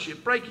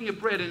fellowship, breaking of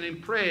bread and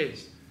in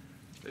prayers.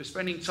 They were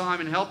spending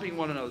time in helping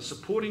one another,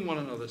 supporting one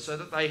another, so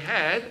that they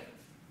had,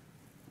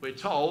 we're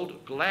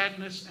told,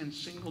 gladness and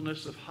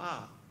singleness of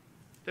heart.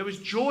 There was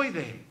joy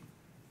there.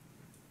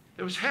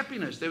 There was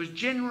happiness. There was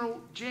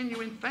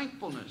genuine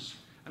thankfulness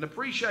and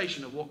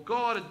appreciation of what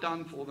God had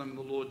done for them in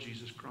the Lord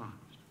Jesus Christ.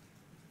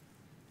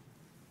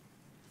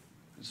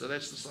 And so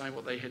that's the same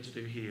what they had to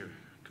do here.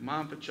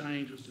 Command for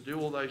change was to do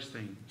all those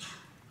things.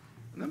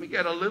 And then we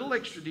get a little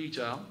extra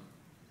detail,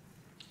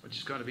 which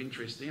is kind of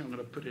interesting. I'm going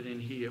to put it in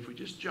here. If we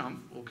just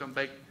jump, we'll come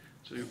back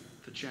to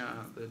the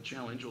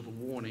challenge or the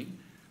warning.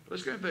 But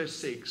let's go to verse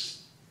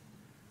 6.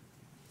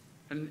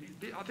 And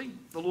I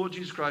think the Lord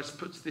Jesus Christ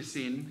puts this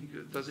in. He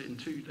does it in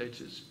two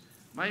letters.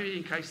 Maybe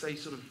in case they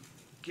sort of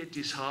get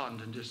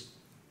disheartened and just...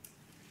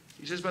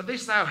 He says, but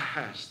this thou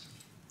hast.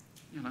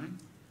 You know.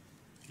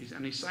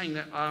 And he's saying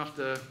that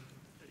after...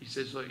 He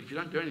says, look, if you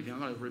don't do anything, I'm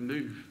going to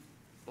remove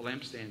the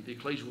lampstand. The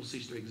ecclesia will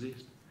cease to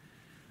exist.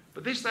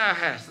 But this thou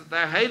hast, that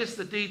thou hatest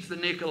the deeds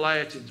of the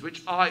Nicolaitans,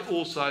 which I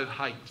also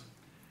hate.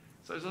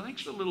 So there's an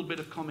extra little bit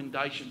of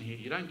commendation here.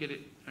 You don't get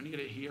it, only get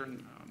it here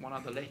in one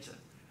other letter.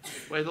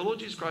 Where the Lord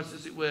Jesus Christ,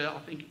 as it were, I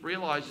think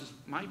realises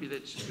maybe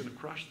that's just going to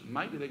crush them.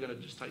 Maybe they're going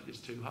to just take this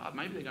too hard.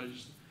 Maybe they're going to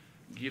just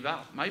give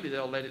up. Maybe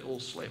they'll let it all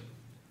slip.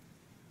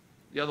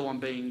 The other one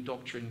being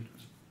doctrine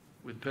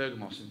with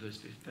Pergamos in verse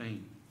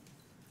 15.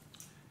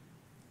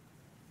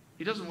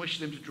 He doesn't wish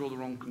them to draw the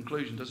wrong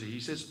conclusion, does he? He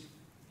says,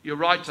 you're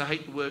right to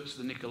hate the works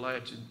of the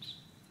Nicolaitans.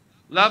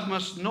 Love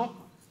must not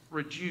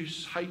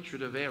reduce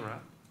hatred of error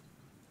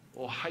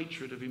or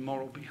hatred of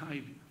immoral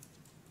behaviour.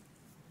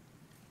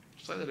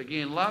 Say that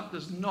again. Love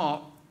does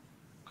not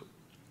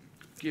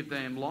give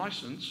them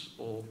licence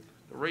or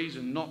the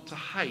reason not to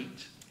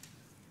hate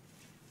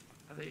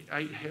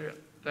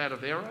that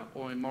of error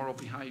or immoral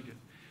behaviour.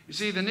 You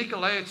see, the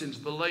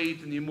Nicolaitans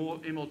believed in the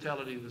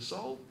immortality of the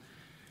soul.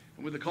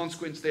 And with the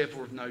consequence,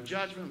 therefore, of no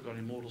judgment, we've got an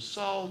immortal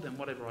soul, then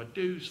whatever I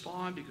do is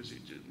fine because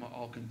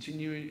I'll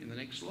continue in the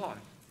next life.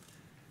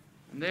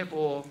 And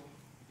therefore,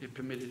 it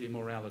permitted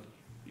immorality.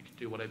 You can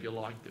do whatever you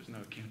like, there's no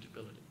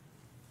accountability.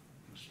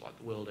 It's like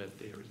the world out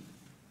there, isn't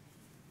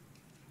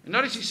it? And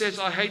notice he says,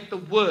 I hate the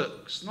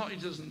works. He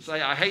doesn't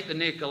say, I hate the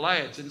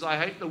Nicolaitans, I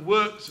hate the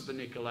works of the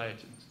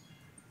Nicolaitans.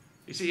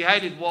 You see, he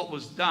hated what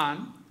was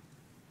done,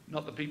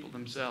 not the people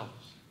themselves.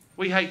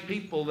 We hate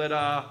people that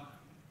are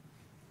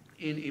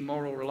in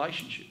immoral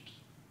relationships.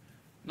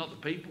 Not the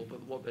people,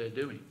 but what they're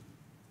doing.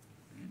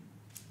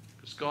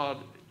 Because God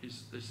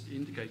this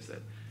indicates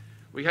that.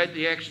 We hate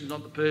the action,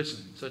 not the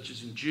person, such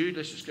as in Jude.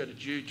 Let's just go to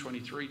Jude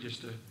 23,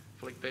 just to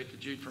flick back to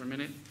Jude for a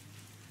minute,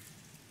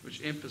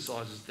 which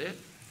emphasises that.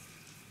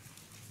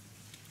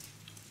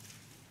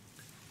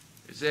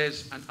 It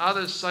says, and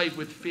others save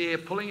with fear,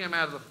 pulling him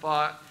out of the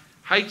fire,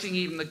 hating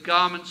even the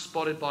garment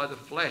spotted by the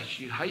flesh.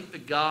 You hate the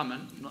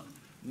garment,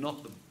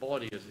 not the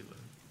body, as it were.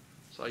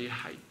 So you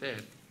hate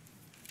that.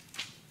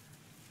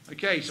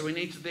 Okay, so we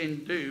need to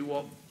then do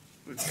what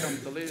we've come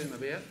to learn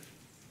about,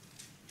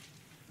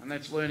 and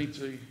that's learning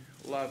to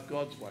love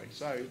God's way.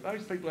 So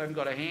those people who haven't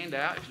got a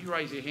handout, if you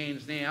raise your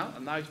hands now,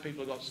 and those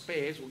people who've got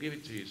spares, we'll give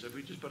it to you. So if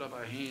we just put up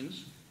our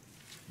hands.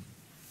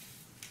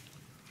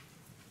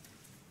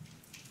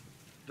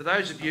 For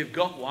those of you who've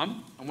got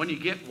one, and when you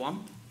get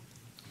one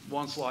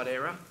slight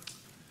error.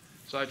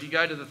 So if you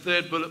go to the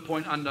third bullet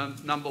point under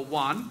number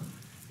 1,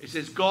 it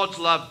says God's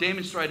love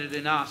demonstrated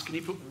in us. Can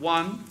you put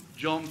 1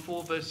 John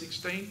 4 verse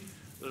 16?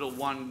 Little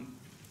 1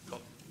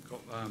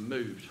 got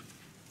moved.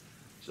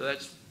 So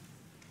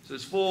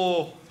there's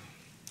 4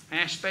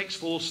 aspects,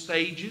 4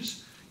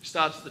 stages. It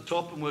starts at the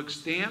top and works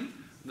down.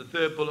 And the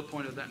third bullet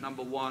point of that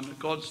number 1,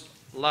 God's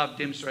love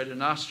demonstrated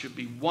in us should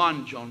be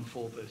 1 John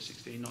 4 verse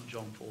 16, not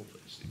John 4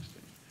 verse 16.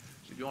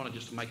 So if you want to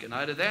just make a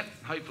note of that,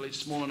 hopefully it's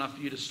small enough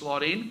for you to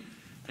slot in.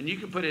 And you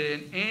can put it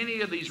in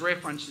any of these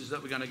references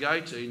that we're going to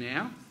go to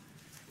now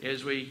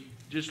as we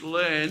just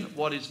learn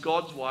what is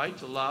God's way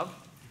to love,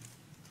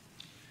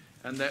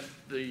 and that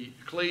the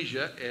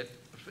ecclesia at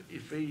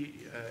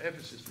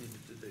Ephesus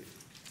needed to do.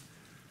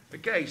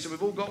 Okay, so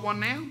we've all got one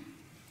now?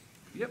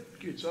 Yep,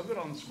 good. So I've got it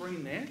on the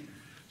screen there.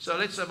 So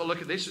let's have a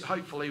look at this.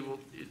 Hopefully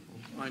it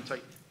won't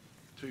take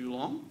too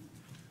long,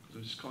 because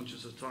I'm just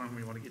conscious of time.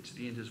 We want to get to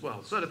the end as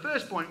well. So the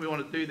first point we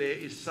want to do there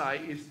is that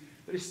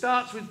it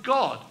starts with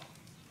God.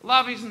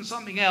 Love isn't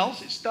something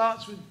else. It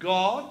starts with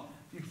God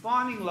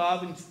defining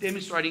love and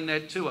demonstrating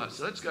that to us.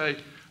 So let's go.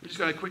 We're just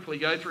going to quickly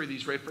go through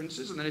these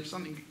references, and then if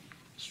something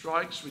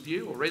strikes with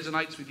you or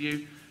resonates with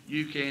you,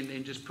 you can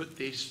then just put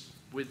this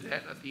with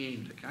that at the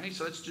end. Okay,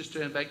 so let's just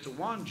turn back to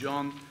 1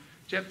 John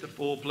chapter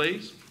 4,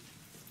 please.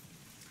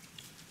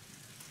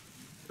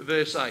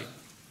 Verse 8.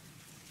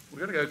 We're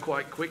going to go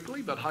quite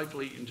quickly, but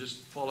hopefully you can just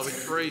follow it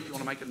through. If you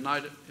want to make a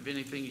note of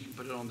anything, you can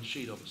put it on the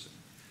sheet, obviously.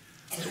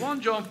 So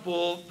 1 John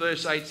 4,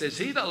 verse 8 says,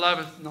 He that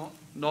loveth not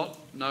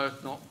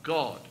knoweth not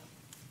God.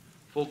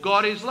 For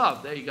God is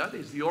love. There you go.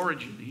 There's the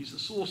origin. He's the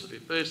source of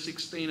it. Verse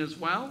 16 as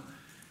well.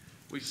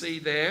 We see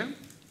there,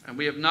 and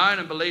we have known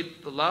and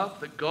believed the love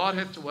that God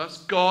hath to us.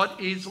 God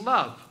is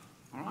love.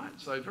 All right?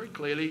 So very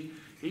clearly,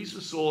 He's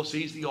the source.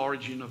 He's the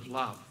origin of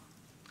love.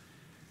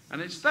 And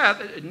it's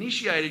that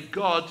initiated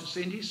God to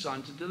send His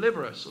Son to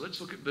deliver us. So let's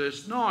look at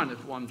verse 9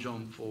 of 1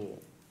 John 4.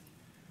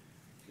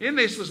 In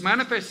this was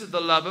manifested the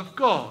love of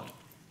God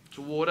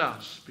toward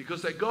us,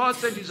 because that God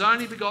sent His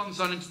only begotten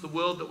Son into the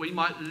world that we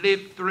might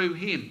live through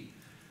Him.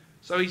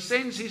 So He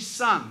sends His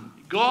Son.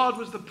 God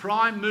was the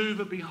prime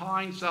mover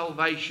behind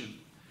salvation.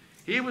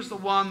 He was the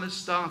one that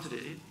started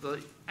it.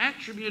 The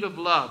attribute of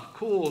love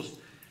caused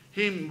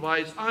Him by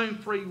His own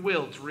free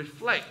will to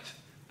reflect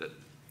that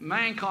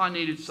mankind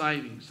needed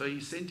saving. So He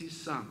sent His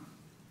Son.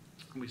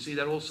 And we see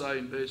that also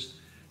in verse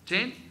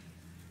 10.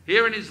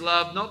 Herein is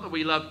love, not that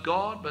we loved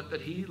God, but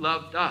that He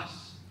loved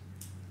us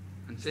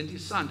and sent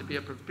His Son to be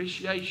a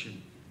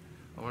propitiation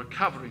or a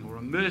covering or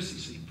a mercy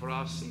seat for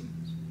our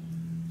sins.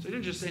 So He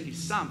didn't just send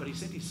His Son, but He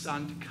sent His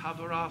Son to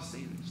cover our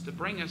sins, to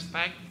bring us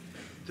back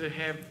to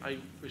have a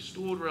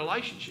restored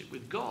relationship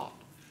with God,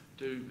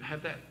 to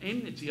have that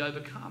enmity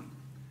overcome.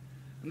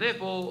 And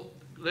therefore,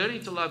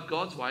 learning to love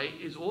God's way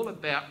is all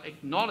about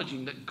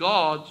acknowledging that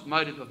God's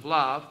motive of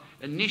love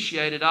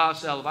initiated our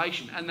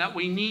salvation and that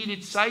we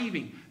needed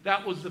saving.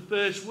 That was the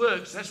first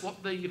works. That's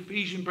what the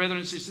Ephesian brethren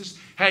and sisters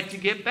had to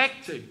get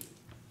back to.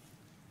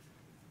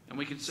 And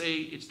we can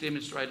see it's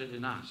demonstrated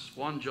in us.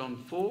 1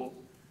 John 4,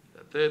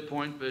 that third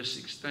point, verse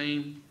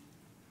 16.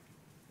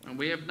 And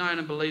we have known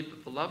and believed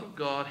that the love of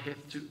God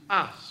hath to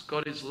us.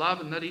 God is love,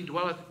 and that He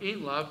dwelleth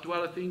in love,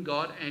 dwelleth in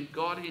God, and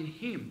God in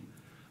Him.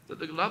 That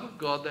the love of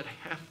God that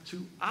hath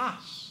to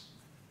us.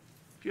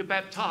 If you're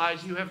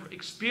baptized, you have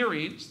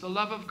experienced the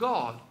love of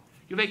God.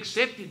 You've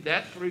accepted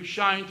that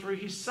shown through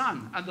His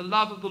Son and the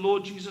love of the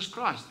Lord Jesus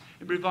Christ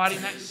in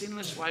providing that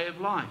sinless way of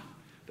life,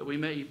 that we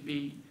may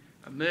be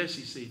a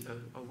mercy seat,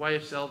 a way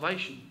of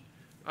salvation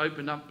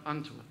opened up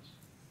unto us.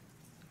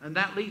 And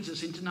that leads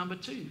us into number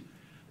 2.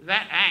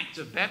 That act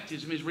of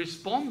baptism is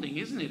responding,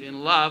 isn't it,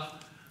 in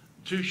love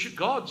to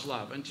God's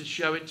love and to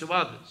show it to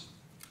others.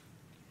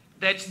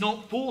 That's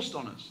not forced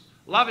on us.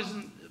 Love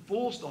isn't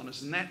forced on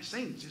us in that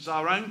sense. It's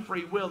our own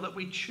free will that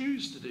we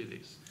choose to do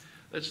this.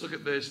 Let's look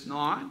at verse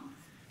 9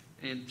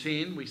 and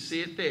 10. We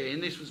see it there.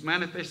 In this was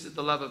manifested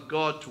the love of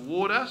God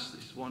toward us.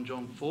 This is 1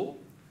 John 4.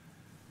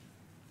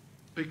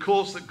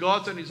 Because that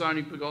God sent His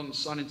only begotten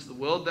Son into the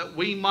world that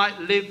we might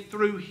live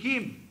through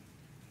Him.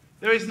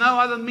 There is no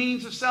other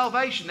means of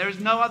salvation. There is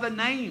no other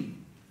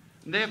name.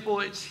 And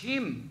therefore it's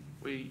Him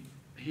we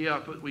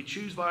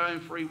choose by our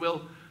own free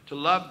will to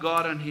love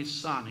God and His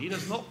Son. He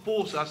does not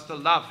force us to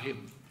love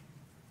Him.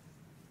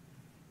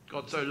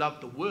 God so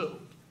loved the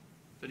world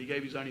that He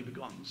gave His only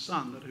begotten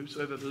Son, that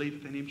whosoever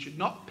believeth in Him should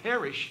not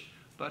perish,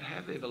 but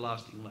have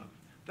everlasting love.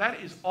 That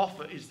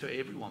offer is to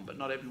everyone, but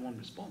not everyone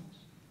responds.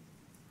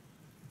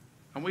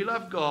 And we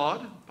love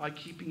God by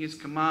keeping his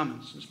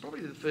commandments. It's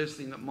probably the first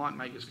thing that might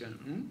make us go,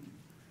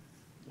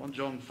 1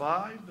 John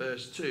 5,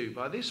 verse 2.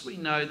 By this we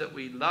know that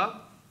we love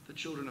the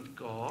children of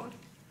God.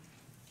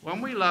 When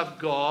we love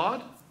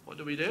God, what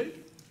do?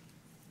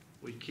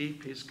 We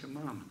keep his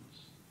commandments.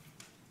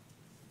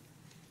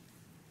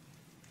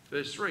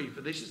 Verse 3,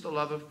 for this is the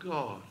love of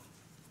God,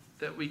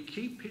 that we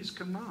keep his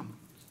commandments.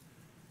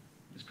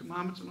 His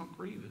commandments are not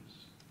grievous.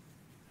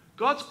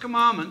 God's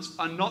commandments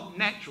are not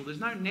natural. There's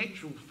no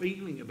natural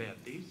feeling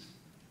about this.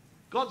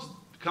 God's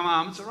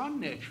commandments are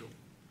unnatural.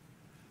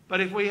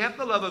 But if we have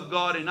the love of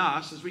God in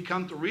us, as we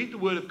come to read the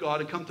Word of God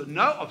and come to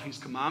know of his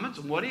commandments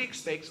and what he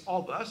expects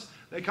of us,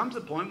 there comes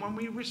a point when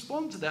we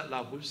respond to that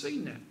love. We've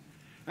seen that.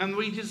 And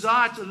we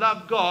desire to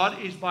love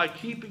God is by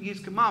keeping his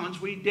commandments.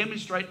 We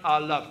demonstrate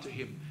our love to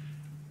him.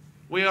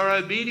 We are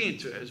obedient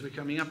to it as we're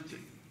coming up to.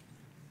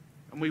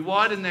 And we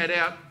widen that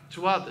out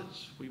to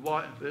others.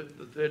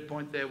 The third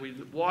point there, we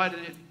widen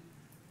it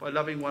by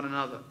loving one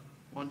another.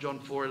 1 John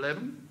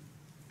 4:11.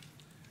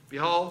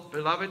 Behold,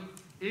 beloved,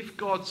 if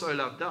God so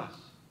loved us,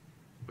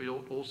 we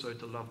ought also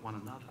to love one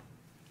another.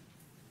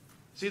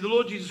 See, the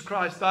Lord Jesus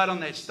Christ died on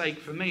that stake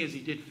for me as he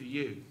did for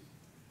you.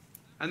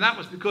 And that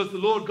was because the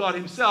Lord God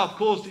himself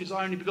caused his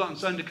only begotten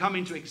Son to come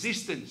into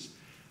existence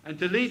and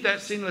to lead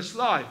that sinless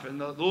life. And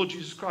the Lord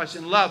Jesus Christ,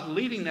 in love,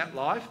 leading that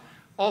life,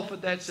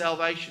 offered that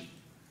salvation.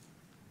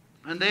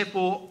 And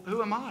therefore,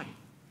 who am I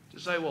to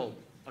say, well,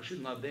 I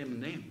shouldn't love them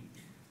and them?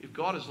 If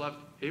God has loved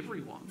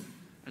everyone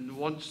and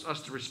wants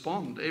us to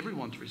respond,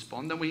 everyone to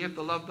respond, then we have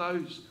to love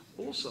those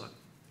also.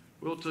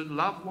 We ought to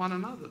love one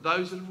another,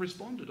 those that have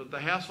responded, of the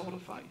household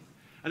of faith.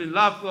 And in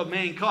love for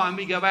mankind,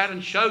 we go out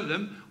and show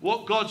them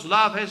what God's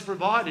love has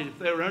provided if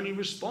they'll only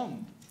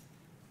respond.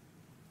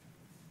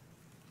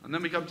 And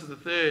then we come to the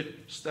third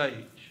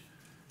stage.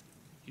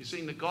 You're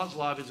seeing that God's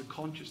love is a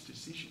conscious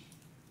decision,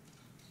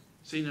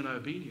 seen in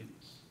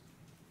obedience.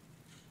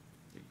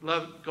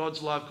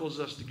 God's love causes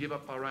us to give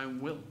up our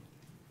own will.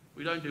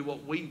 We don't do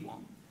what we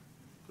want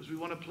because we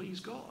want to please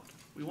God.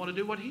 We want to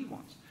do what he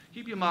wants.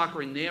 Keep your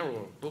marker in there,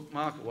 or a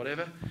bookmark or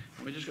whatever.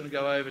 And we're just going to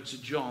go over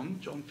to John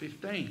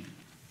 15.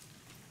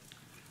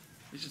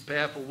 This is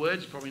powerful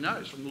words, you probably know.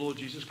 It's from the Lord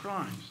Jesus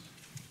Christ.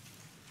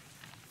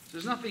 So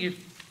there's nothing,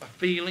 a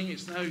feeling.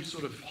 It's no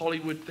sort of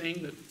Hollywood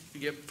thing that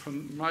you get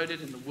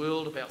promoted in the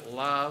world about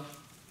love.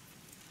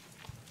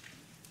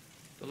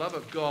 The love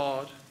of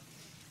God,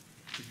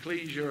 the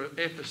Ecclesia of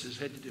Ephesus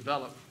had to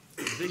develop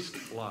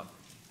this love.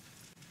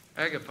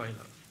 Agape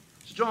love.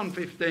 So John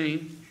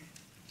 15,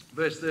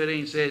 verse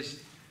 13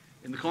 says,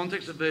 in the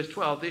context of verse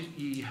 12,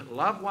 ye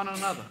love one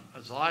another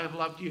as I have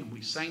loved you. And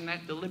we sang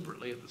that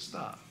deliberately at the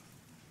start.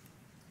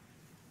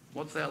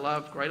 What's that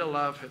love? Greater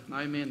love hath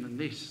no man than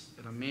this,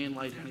 that a man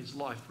lay down his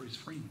life for his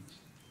friends.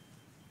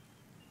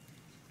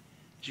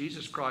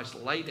 Jesus Christ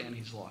laid down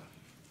his life.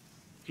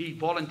 He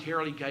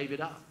voluntarily gave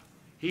it up.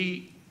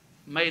 He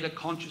made a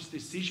conscious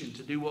decision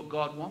to do what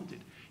God wanted.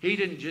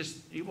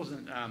 He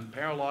wasn't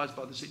paralyzed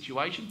by the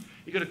situation.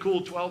 He could have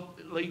called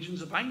 12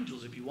 legions of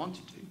angels if he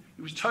wanted to.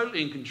 He was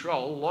totally in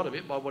control, a lot of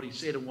it, by what he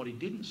said and what he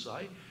didn't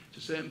say to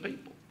certain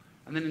people.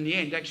 And then in the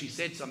end actually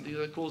said something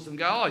that caused them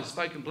to go, oh, he's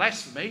spoken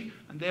blasphemy,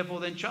 and therefore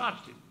then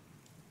charged him.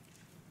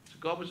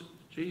 So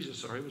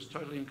Jesus was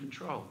totally in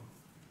control.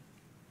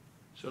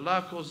 So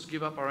love causes us to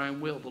give up our own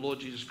will, the Lord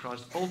Jesus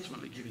Christ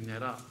ultimately giving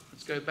that up.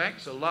 Let's go back.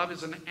 So love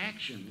is an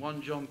action,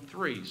 1 John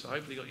 3. So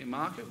hopefully you got your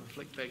marker. We'll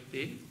flick back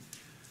there.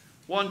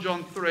 1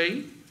 John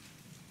 3.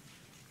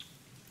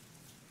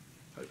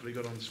 Hopefully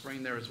you got on the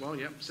screen there as well.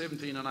 Yep,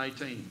 17 and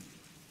 18.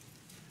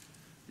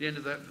 The end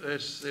of that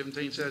verse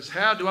 17 says,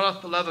 how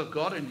dwelleth the love of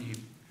God in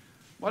him?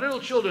 My little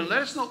children,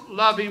 let us not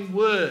love in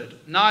word,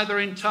 neither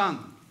in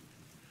tongue.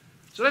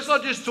 So let's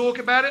not just talk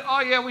about it. Oh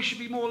yeah, we should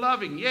be more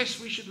loving. Yes,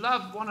 we should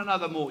love one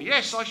another more.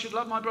 Yes, I should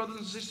love my brothers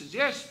and sisters.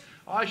 Yes,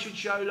 I should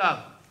show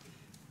love.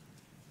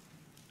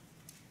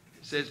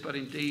 It says, but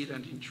in deed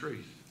and in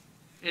truth.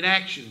 In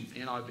action,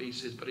 NIV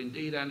says, but in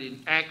deed and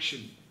in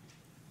action.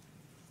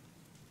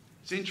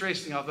 It's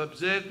interesting, I've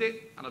observed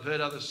it and I've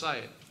heard others say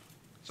it.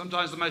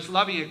 Sometimes the most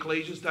loving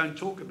ecclesias don't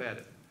talk about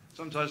it.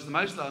 Sometimes the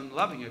most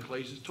unloving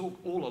ecclesias talk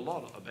a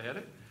lot about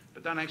it,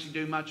 but don't actually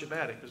do much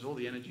about it because all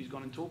the energy's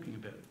gone in talking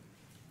about it.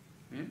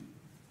 Yeah?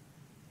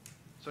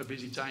 So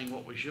busy saying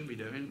what we should be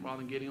doing rather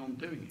than getting on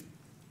doing it.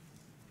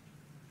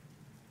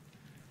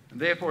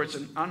 And therefore it's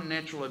an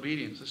unnatural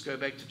obedience. Let's go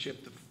back to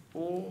chapter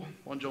 4,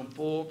 1 John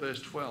 4,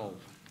 verse 12.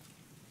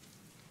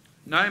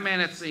 No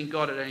man hath seen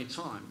God at any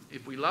time.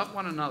 If we love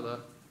one another,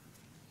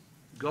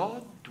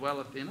 God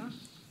dwelleth in us,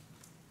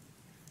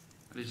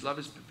 and his love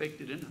is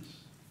perfected in us.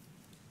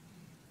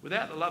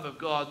 Without the love of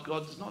God,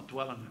 God does not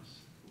dwell in us.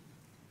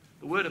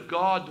 The word of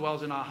God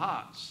dwells in our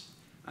hearts,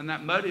 and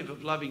that motive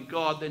of loving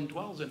God then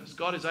dwells in us.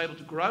 God is able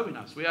to grow in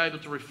us. We are able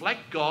to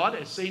reflect God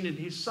as seen in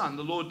his Son,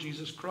 the Lord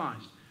Jesus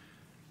Christ.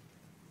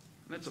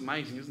 And that's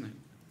amazing, isn't it?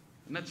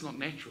 And that's not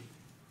natural.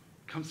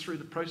 It comes through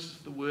the process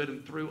of the word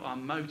and through our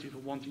motive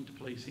of wanting to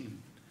please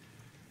him.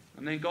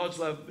 And then God's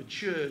love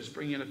matures,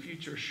 bringing in a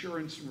future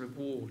assurance and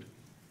reward.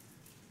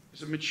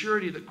 There's a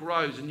maturity that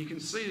grows, and you can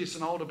see this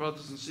in older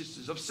brothers and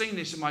sisters. I've seen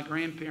this in my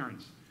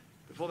grandparents.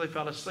 Before they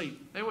fell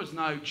asleep, there was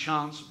no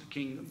chance of the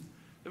kingdom.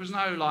 There was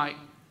no like,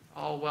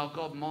 oh, well,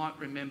 God might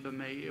remember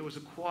me. It was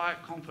a quiet,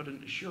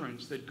 confident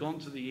assurance. They'd gone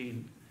to the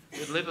end.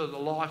 They'd lived a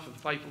life of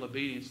faithful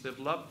obedience. They've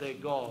loved their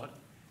God.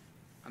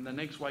 And the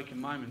next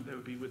waking moment, they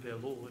would be with their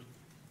Lord.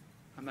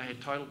 And they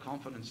had total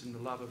confidence in the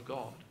love of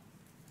God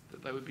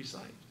that they would be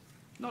saved.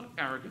 Not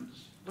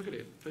arrogance. Look at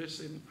it,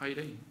 verse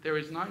 18. There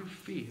is no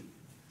fear.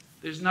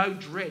 There's no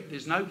dread.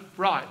 There's no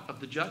fright of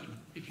the judgment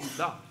if you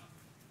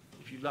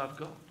love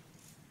God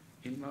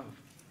in love.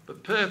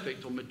 But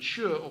perfect or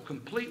mature or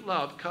complete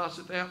love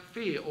casteth out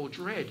fear or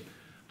dread,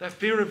 that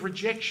fear of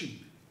rejection.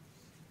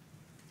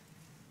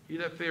 He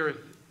that feareth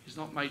is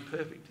not made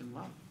perfect in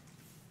love.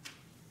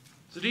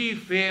 So do you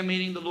fear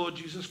meeting the Lord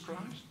Jesus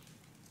Christ?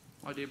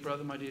 My dear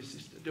brother, my dear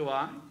sister, do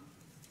I?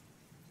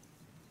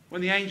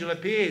 When the angel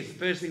appears, the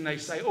first thing they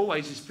say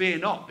always is fear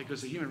not,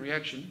 because the human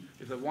reaction,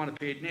 if the one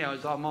appeared now,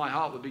 is, oh, my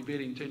heart would be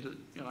beating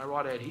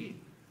right out here.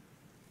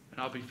 And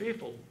I'll be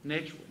fearful,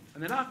 naturally.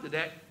 And then after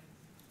that,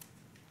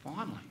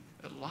 finally,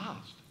 at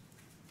last,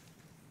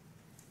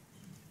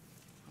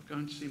 I'm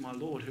going to see my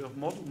Lord, who I've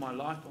modelled my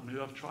life on,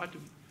 who I've tried to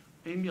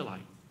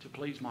emulate to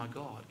please my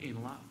God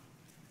in love.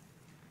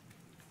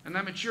 And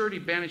that maturity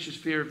banishes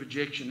fear of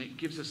rejection. It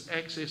gives us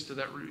access to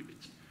that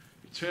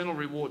eternal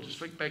reward. Just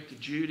flick back to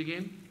Jude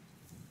again.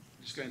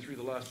 Just going through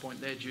the last point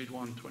there, Jude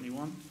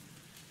 1:21.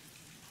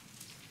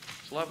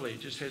 It's lovely. It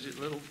just has it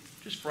little,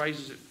 just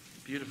phrases it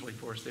beautifully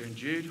for us there in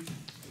Jude.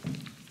 It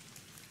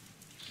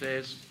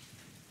says,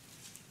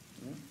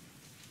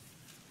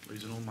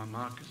 losing all my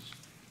markers.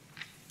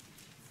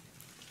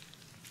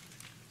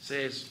 It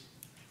says,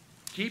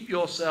 keep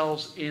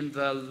yourselves in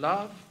the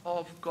love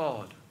of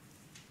God,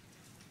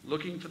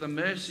 looking for the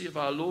mercy of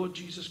our Lord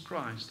Jesus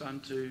Christ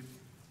unto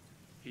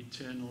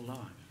eternal life.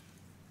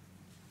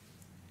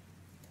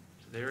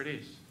 So there it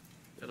is,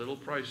 a little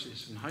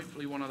process. And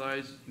hopefully one of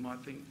those you might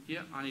think,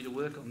 yeah, I need to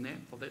work on that.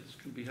 Well, that's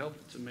going to be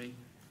helpful to me. And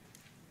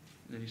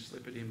then you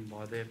slip it in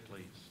by there,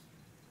 please.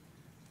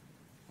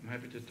 I'm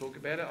happy to talk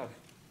about it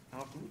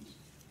afterwards.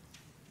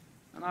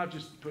 And I've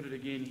just put it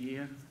again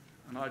here.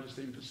 And I just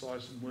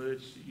emphasise some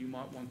words that you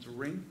might want to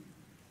ring.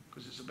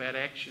 Because it's about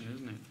action,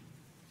 isn't it?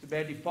 It's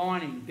about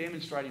defining,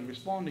 demonstrating,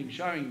 responding,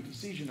 showing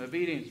decision,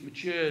 obedience,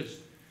 matures,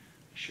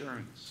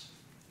 assurance.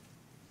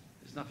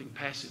 There's nothing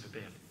passive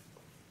about it.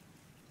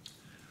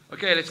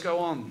 Okay, let's go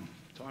on.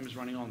 Time is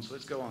running on, so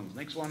let's go on.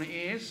 Next one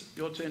is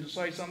your turn to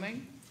say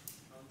something.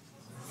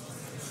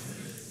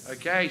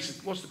 Okay, so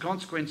what's the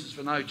consequences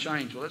for no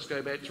change? Well, let's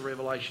go back to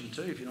Revelation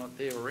 2 if you're not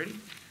there already.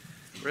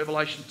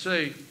 Revelation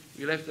 2,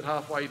 we left it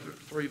halfway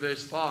through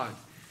verse 5.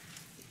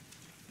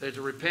 They're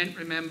to repent,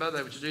 remember,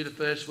 they were to do the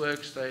first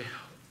works,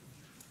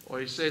 or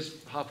he says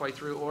halfway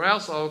through, or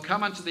else I will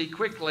come unto thee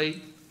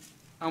quickly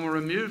and will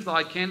remove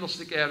thy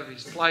candlestick out of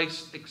his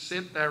place,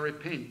 except thou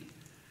repent.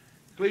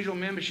 Ecclesial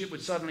membership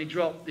would suddenly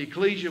drop. The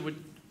ecclesia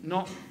would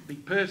not be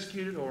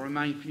persecuted or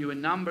remain few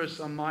in number, as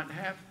some might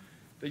have.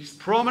 This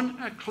prominent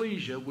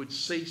ecclesia would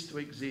cease to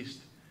exist.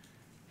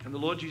 And the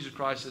Lord Jesus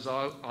Christ says,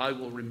 I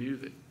will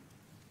remove it.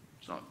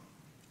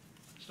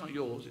 It's not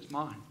yours, it's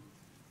mine.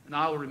 And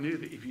I will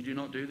remove it if you do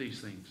not do these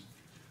things.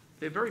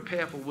 They're very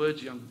powerful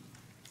words, young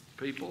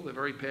people. They're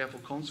very powerful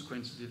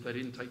consequences if they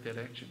didn't take that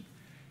action.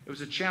 It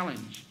was a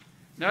challenge.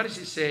 Notice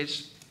it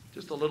says,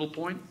 just a little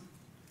point,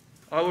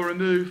 I will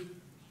remove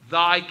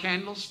thy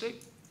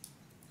candlestick.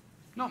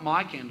 Not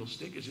my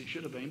candlestick, as it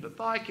should have been, but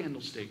thy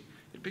candlestick.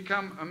 It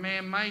became a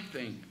man-made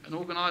thing, an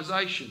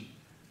organisation,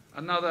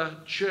 another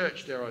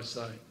church, dare I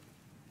say,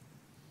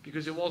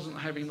 because it wasn't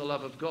having the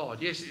love of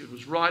God. Yes, it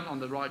was right on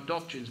the right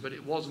doctrines, but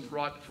it wasn't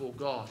right before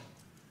God.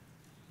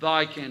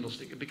 Thy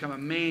candlestick. It became a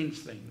man's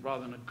thing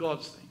rather than a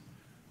God's thing.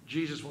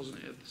 Jesus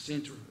wasn't at the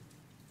centre of it.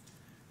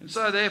 And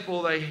so,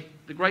 therefore,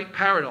 the great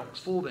paradox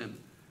for them,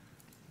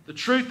 the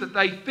truth that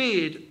they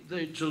feared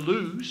to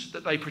lose,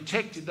 that they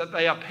protected, that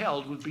they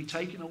upheld, would be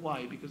taken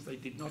away because they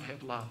did not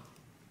have love.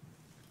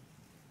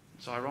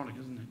 It's ironic,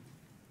 isn't it?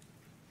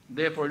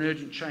 Therefore, an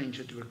urgent change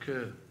had to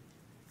occur.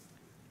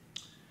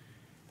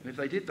 And if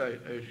they did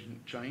that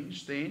urgent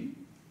change, then,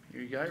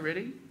 here you go,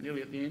 ready?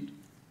 Nearly at the end.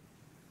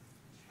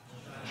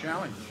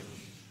 Challenge.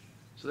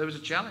 So there was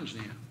a challenge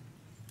now.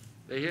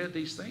 They heard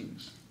these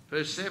things.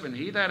 Verse 7,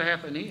 he that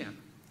hath an ear,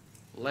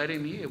 let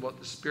him hear what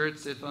the Spirit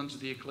saith unto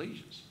the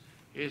ecclesias.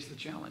 Here's the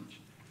challenge.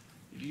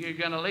 If you're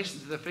going to listen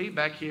to the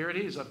feedback, here it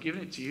is. I've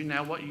given it to you.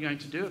 Now what are you going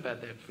to do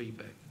about that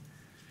feedback?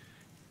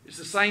 It's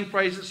the same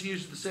phrase that's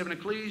used for the 7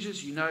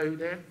 ecclesias. You know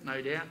that,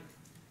 no doubt.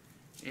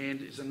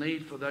 And it's a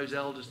need for those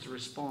elders to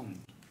respond.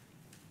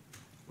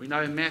 We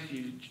know in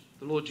Matthew,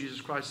 the Lord Jesus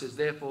Christ says,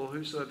 therefore,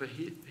 whosoever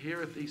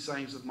heareth these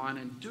sayings of mine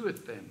and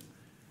doeth them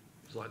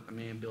is like the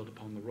man built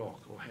upon the rock,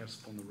 or house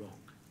upon the rock.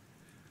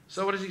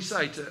 So what does he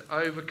say? To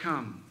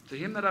overcome. To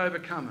him that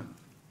overcometh.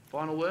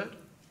 Final word?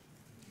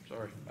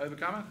 Sorry.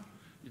 Overcometh?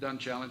 You're done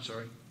challenge,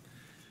 sorry.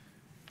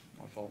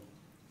 My fault.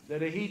 They're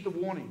to heed the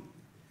warning.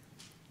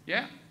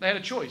 Yeah? They had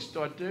a choice.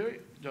 Do I do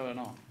it? Do I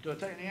not? Do I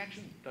take any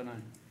action? Don't know.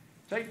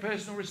 Take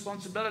personal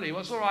responsibility.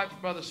 Well, it's all right for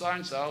brother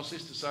so-and-so or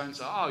sister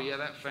so-and-so. Oh, yeah,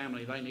 that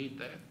family, they need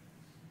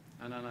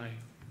that. No,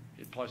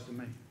 it applies to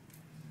me.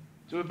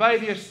 To obey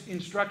the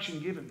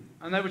instruction given.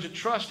 And they were to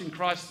trust in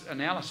Christ's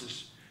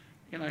analysis.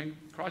 You know,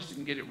 Christ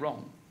didn't get it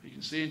wrong. He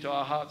can see into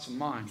our hearts and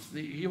minds.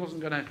 He wasn't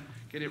going to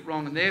get it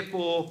wrong. And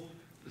therefore,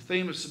 the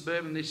theme of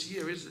Suburban this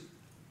year is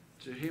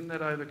to him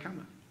that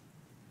overcometh.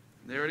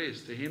 And there it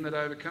is, to him that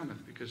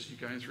overcometh, because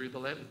you're going through the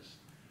letters.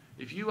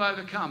 If you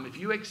overcome, if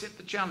you accept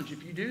the challenge,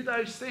 if you do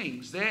those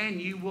things, then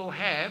you will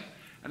have,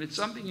 and it's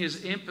something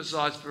is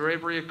emphasised for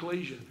every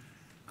ecclesia.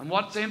 And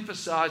what's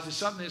emphasised is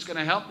something that's going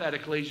to help that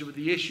ecclesia with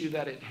the issue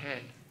that it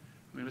had.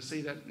 We're going to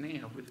see that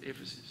now with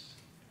Ephesus.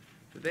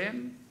 For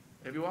them,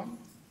 everyone,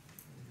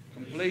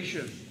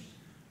 completion.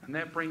 And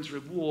that brings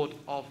reward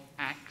of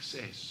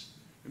access.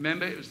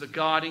 Remember, it was the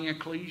guarding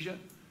ecclesia.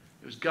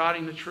 It was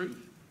guarding the truth.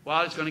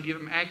 Well, it's going to give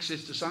them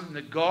access to something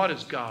that God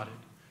has guarded.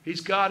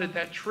 He's guarded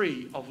that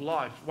tree of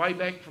life way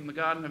back from the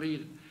Garden of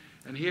Eden.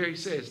 And here he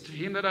says, to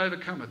him that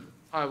overcometh,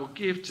 I will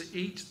give to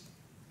eat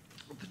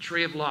of the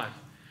tree of life,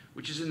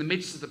 which is in the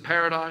midst of the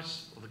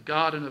paradise or the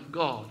garden of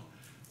God,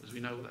 as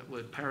we know what that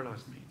word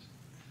paradise means.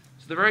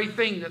 It's the very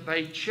thing that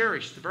they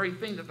cherished, the very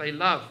thing that they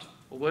loved,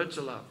 or were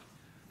to love.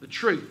 The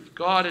truth,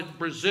 God had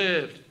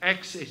preserved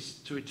access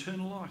to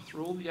eternal life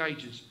through all the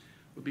ages,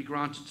 would be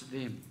granted to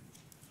them.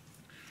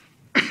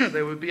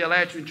 They would be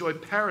allowed to enjoy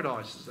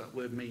paradise, as that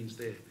word means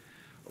there,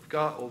 of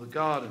God, or the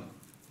garden,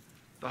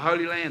 the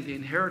Holy Land, the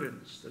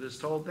inheritance that is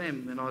told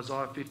them in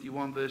Isaiah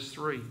 51 verse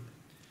 3.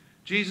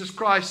 Jesus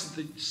Christ,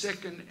 the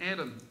second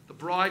Adam, the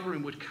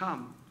bridegroom, would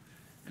come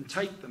and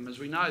take them. As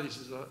we know, this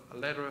is a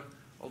letter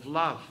of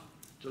love,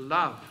 to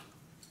love,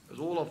 as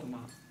all of them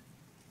are.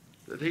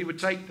 That he would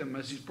take them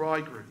as his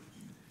bridegroom.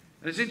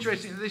 And it's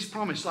interesting that this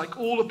promise, like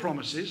all the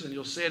promises, and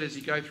you'll see it as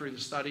you go through the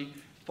study,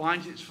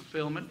 finds its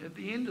fulfillment at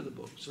the end of the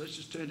book. So let's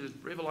just turn to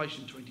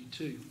Revelation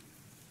 22.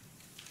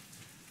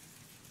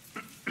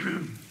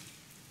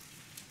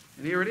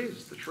 And here it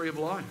is, the tree of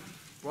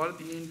life, right at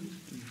the end.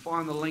 And you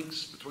find the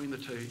links between the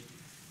two.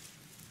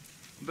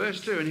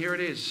 Verse 2, and here it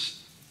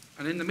is.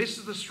 And in the midst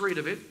of the street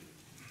of it,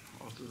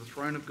 after the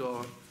throne of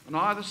God, on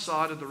either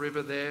side of the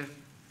river there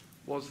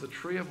was the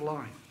tree of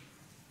life,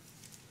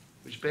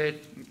 which bare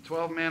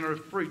 12 manner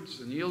of fruits,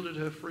 and yielded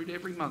her fruit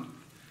every month.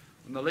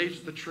 And the leaves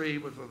of the tree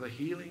were for the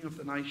healing of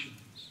the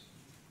nations.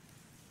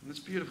 And it's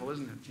beautiful,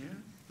 isn't it?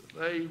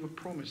 Yeah? They were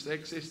promised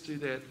access to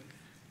that.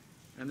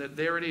 And that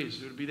there it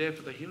is. It would be there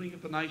for the healing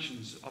of the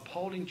nations,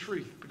 upholding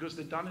truth, because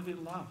they've done it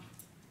in love.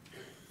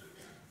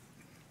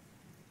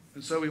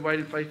 And so we wait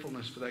in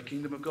faithfulness for that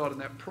kingdom of God and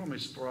that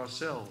promise for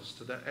ourselves,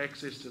 to that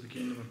access to the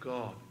kingdom of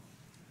God.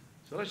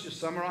 So let's just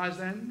summarise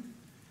then.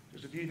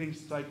 Just a few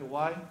things to take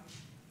away,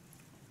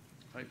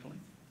 hopefully.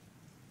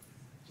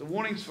 So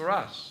warnings for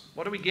us.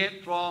 What do we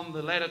get from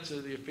the letter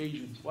to the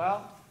Ephesians?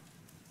 Well,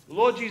 the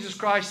Lord Jesus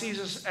Christ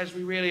sees us as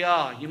we really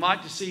are. You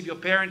might deceive your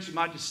parents, you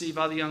might deceive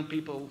other young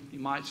people, you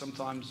might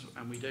sometimes,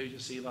 and we do,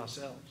 deceive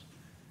ourselves.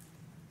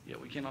 Yet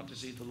we cannot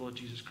deceive the Lord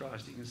Jesus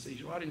Christ. He can see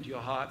right into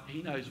your heart.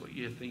 He knows what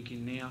you're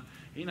thinking now.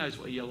 He knows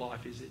what your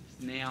life is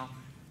now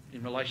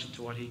in relation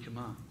to what he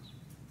commands.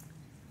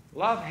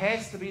 Love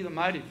has to be the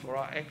motive for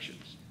our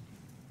actions.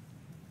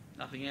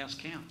 Nothing else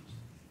counts.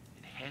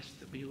 It has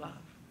to be love.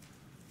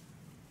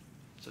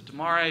 So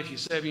tomorrow, if you're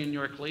serving in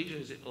your ecclesia,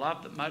 is it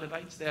love that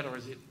motivates that, or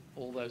is it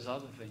all those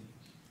other things?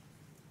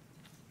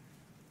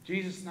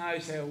 Jesus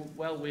knows how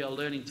well we are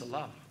learning to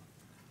love.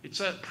 It's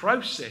a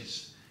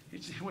process.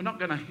 We're not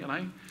going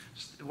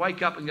to,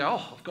 wake up and go,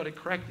 oh, I've got it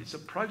cracked. It's a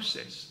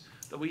process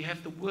that we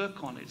have to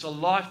work on. It's a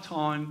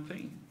lifetime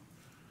thing.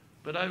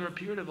 But over a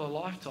period of a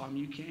lifetime,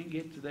 you can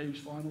get to those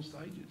final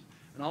stages.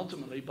 And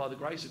ultimately, by the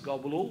grace of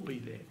God, we'll all be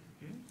there.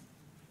 Yeah?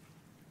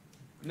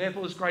 And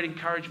therefore, there's great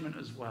encouragement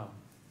as well.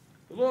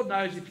 The Lord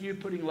knows if you're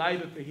putting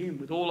labour for him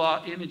with all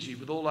our energy,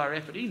 with all our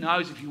effort. He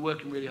knows if you're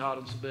working really hard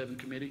on Suburban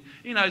Committee.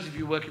 He knows if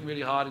you're working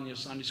really hard in your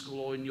Sunday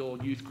school or in your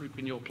youth group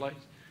in your place.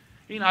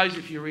 He knows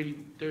if you're really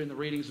doing the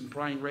readings and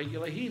praying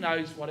regularly. He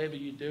knows whatever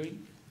you're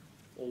doing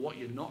or what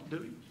you're not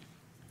doing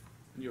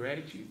and your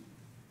attitude.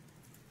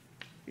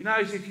 He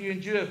knows if you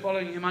endure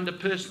following him under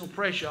personal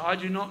pressure. I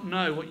do not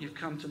know what you've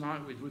come tonight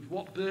with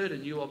what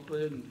burden you are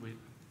burdened with.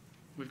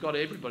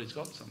 Everybody's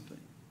got something.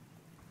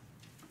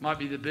 It might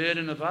be the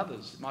burden of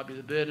others. It might be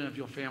the burden of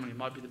your family. It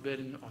might be the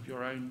burden of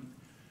your own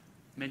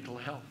mental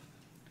health.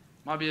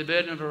 It might be the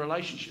burden of a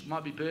relationship. It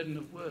might be burden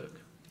of work.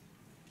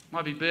 It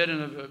might be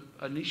burden of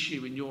an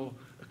issue in your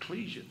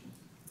ecclesia.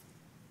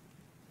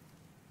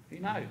 He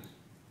knows.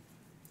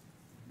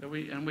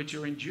 And which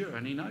you endure,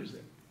 and he knows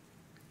that.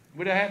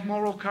 We're to have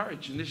moral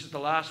courage, and this is the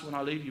last one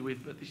I leave you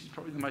with, but this is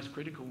probably the most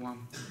critical one.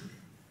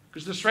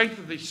 Because the strength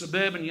of the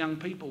suburban young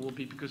people will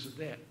be because of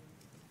that.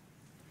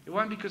 It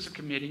won't be because of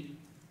committee.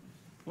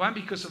 It won't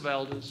be because of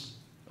elders.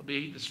 It'll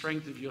be the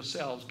strength of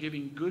yourselves,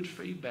 giving good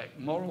feedback,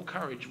 moral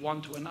courage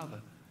one to another.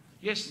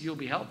 Yes, you'll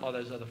be helped by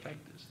those other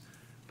factors,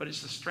 but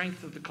it's the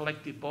strength of the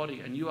collective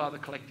body, and you are the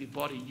collective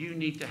body. You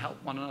need to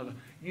help one another.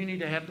 You need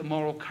to have the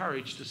moral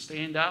courage to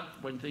stand up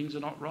when things are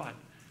not right,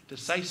 to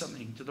say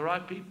something to the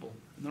right people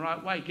in the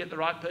right way, get the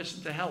right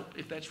person to help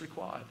if that's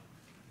required.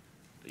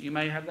 That you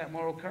may have that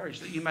moral courage,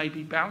 that you may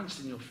be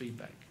balanced in your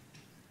feedback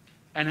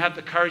and have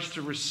the courage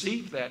to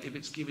receive that if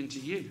it's given to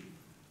you.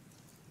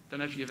 Don't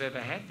know if you've ever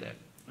had that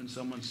when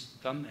someone's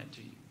done that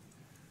to you.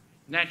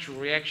 Natural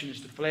reaction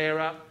is to flare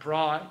up,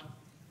 pride.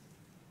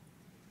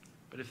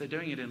 But if they're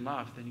doing it in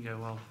love, then you go,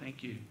 well,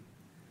 thank you.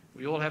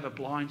 We all have a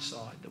blind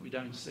side that we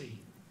don't see.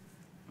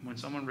 And when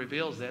someone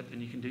reveals that,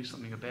 then you can do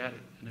something about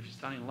it. And if it's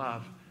done in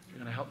love, it's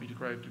going to help you to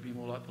grow to be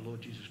more like the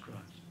Lord Jesus Christ.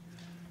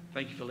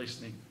 Thank you for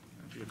listening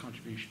and for your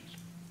contributions.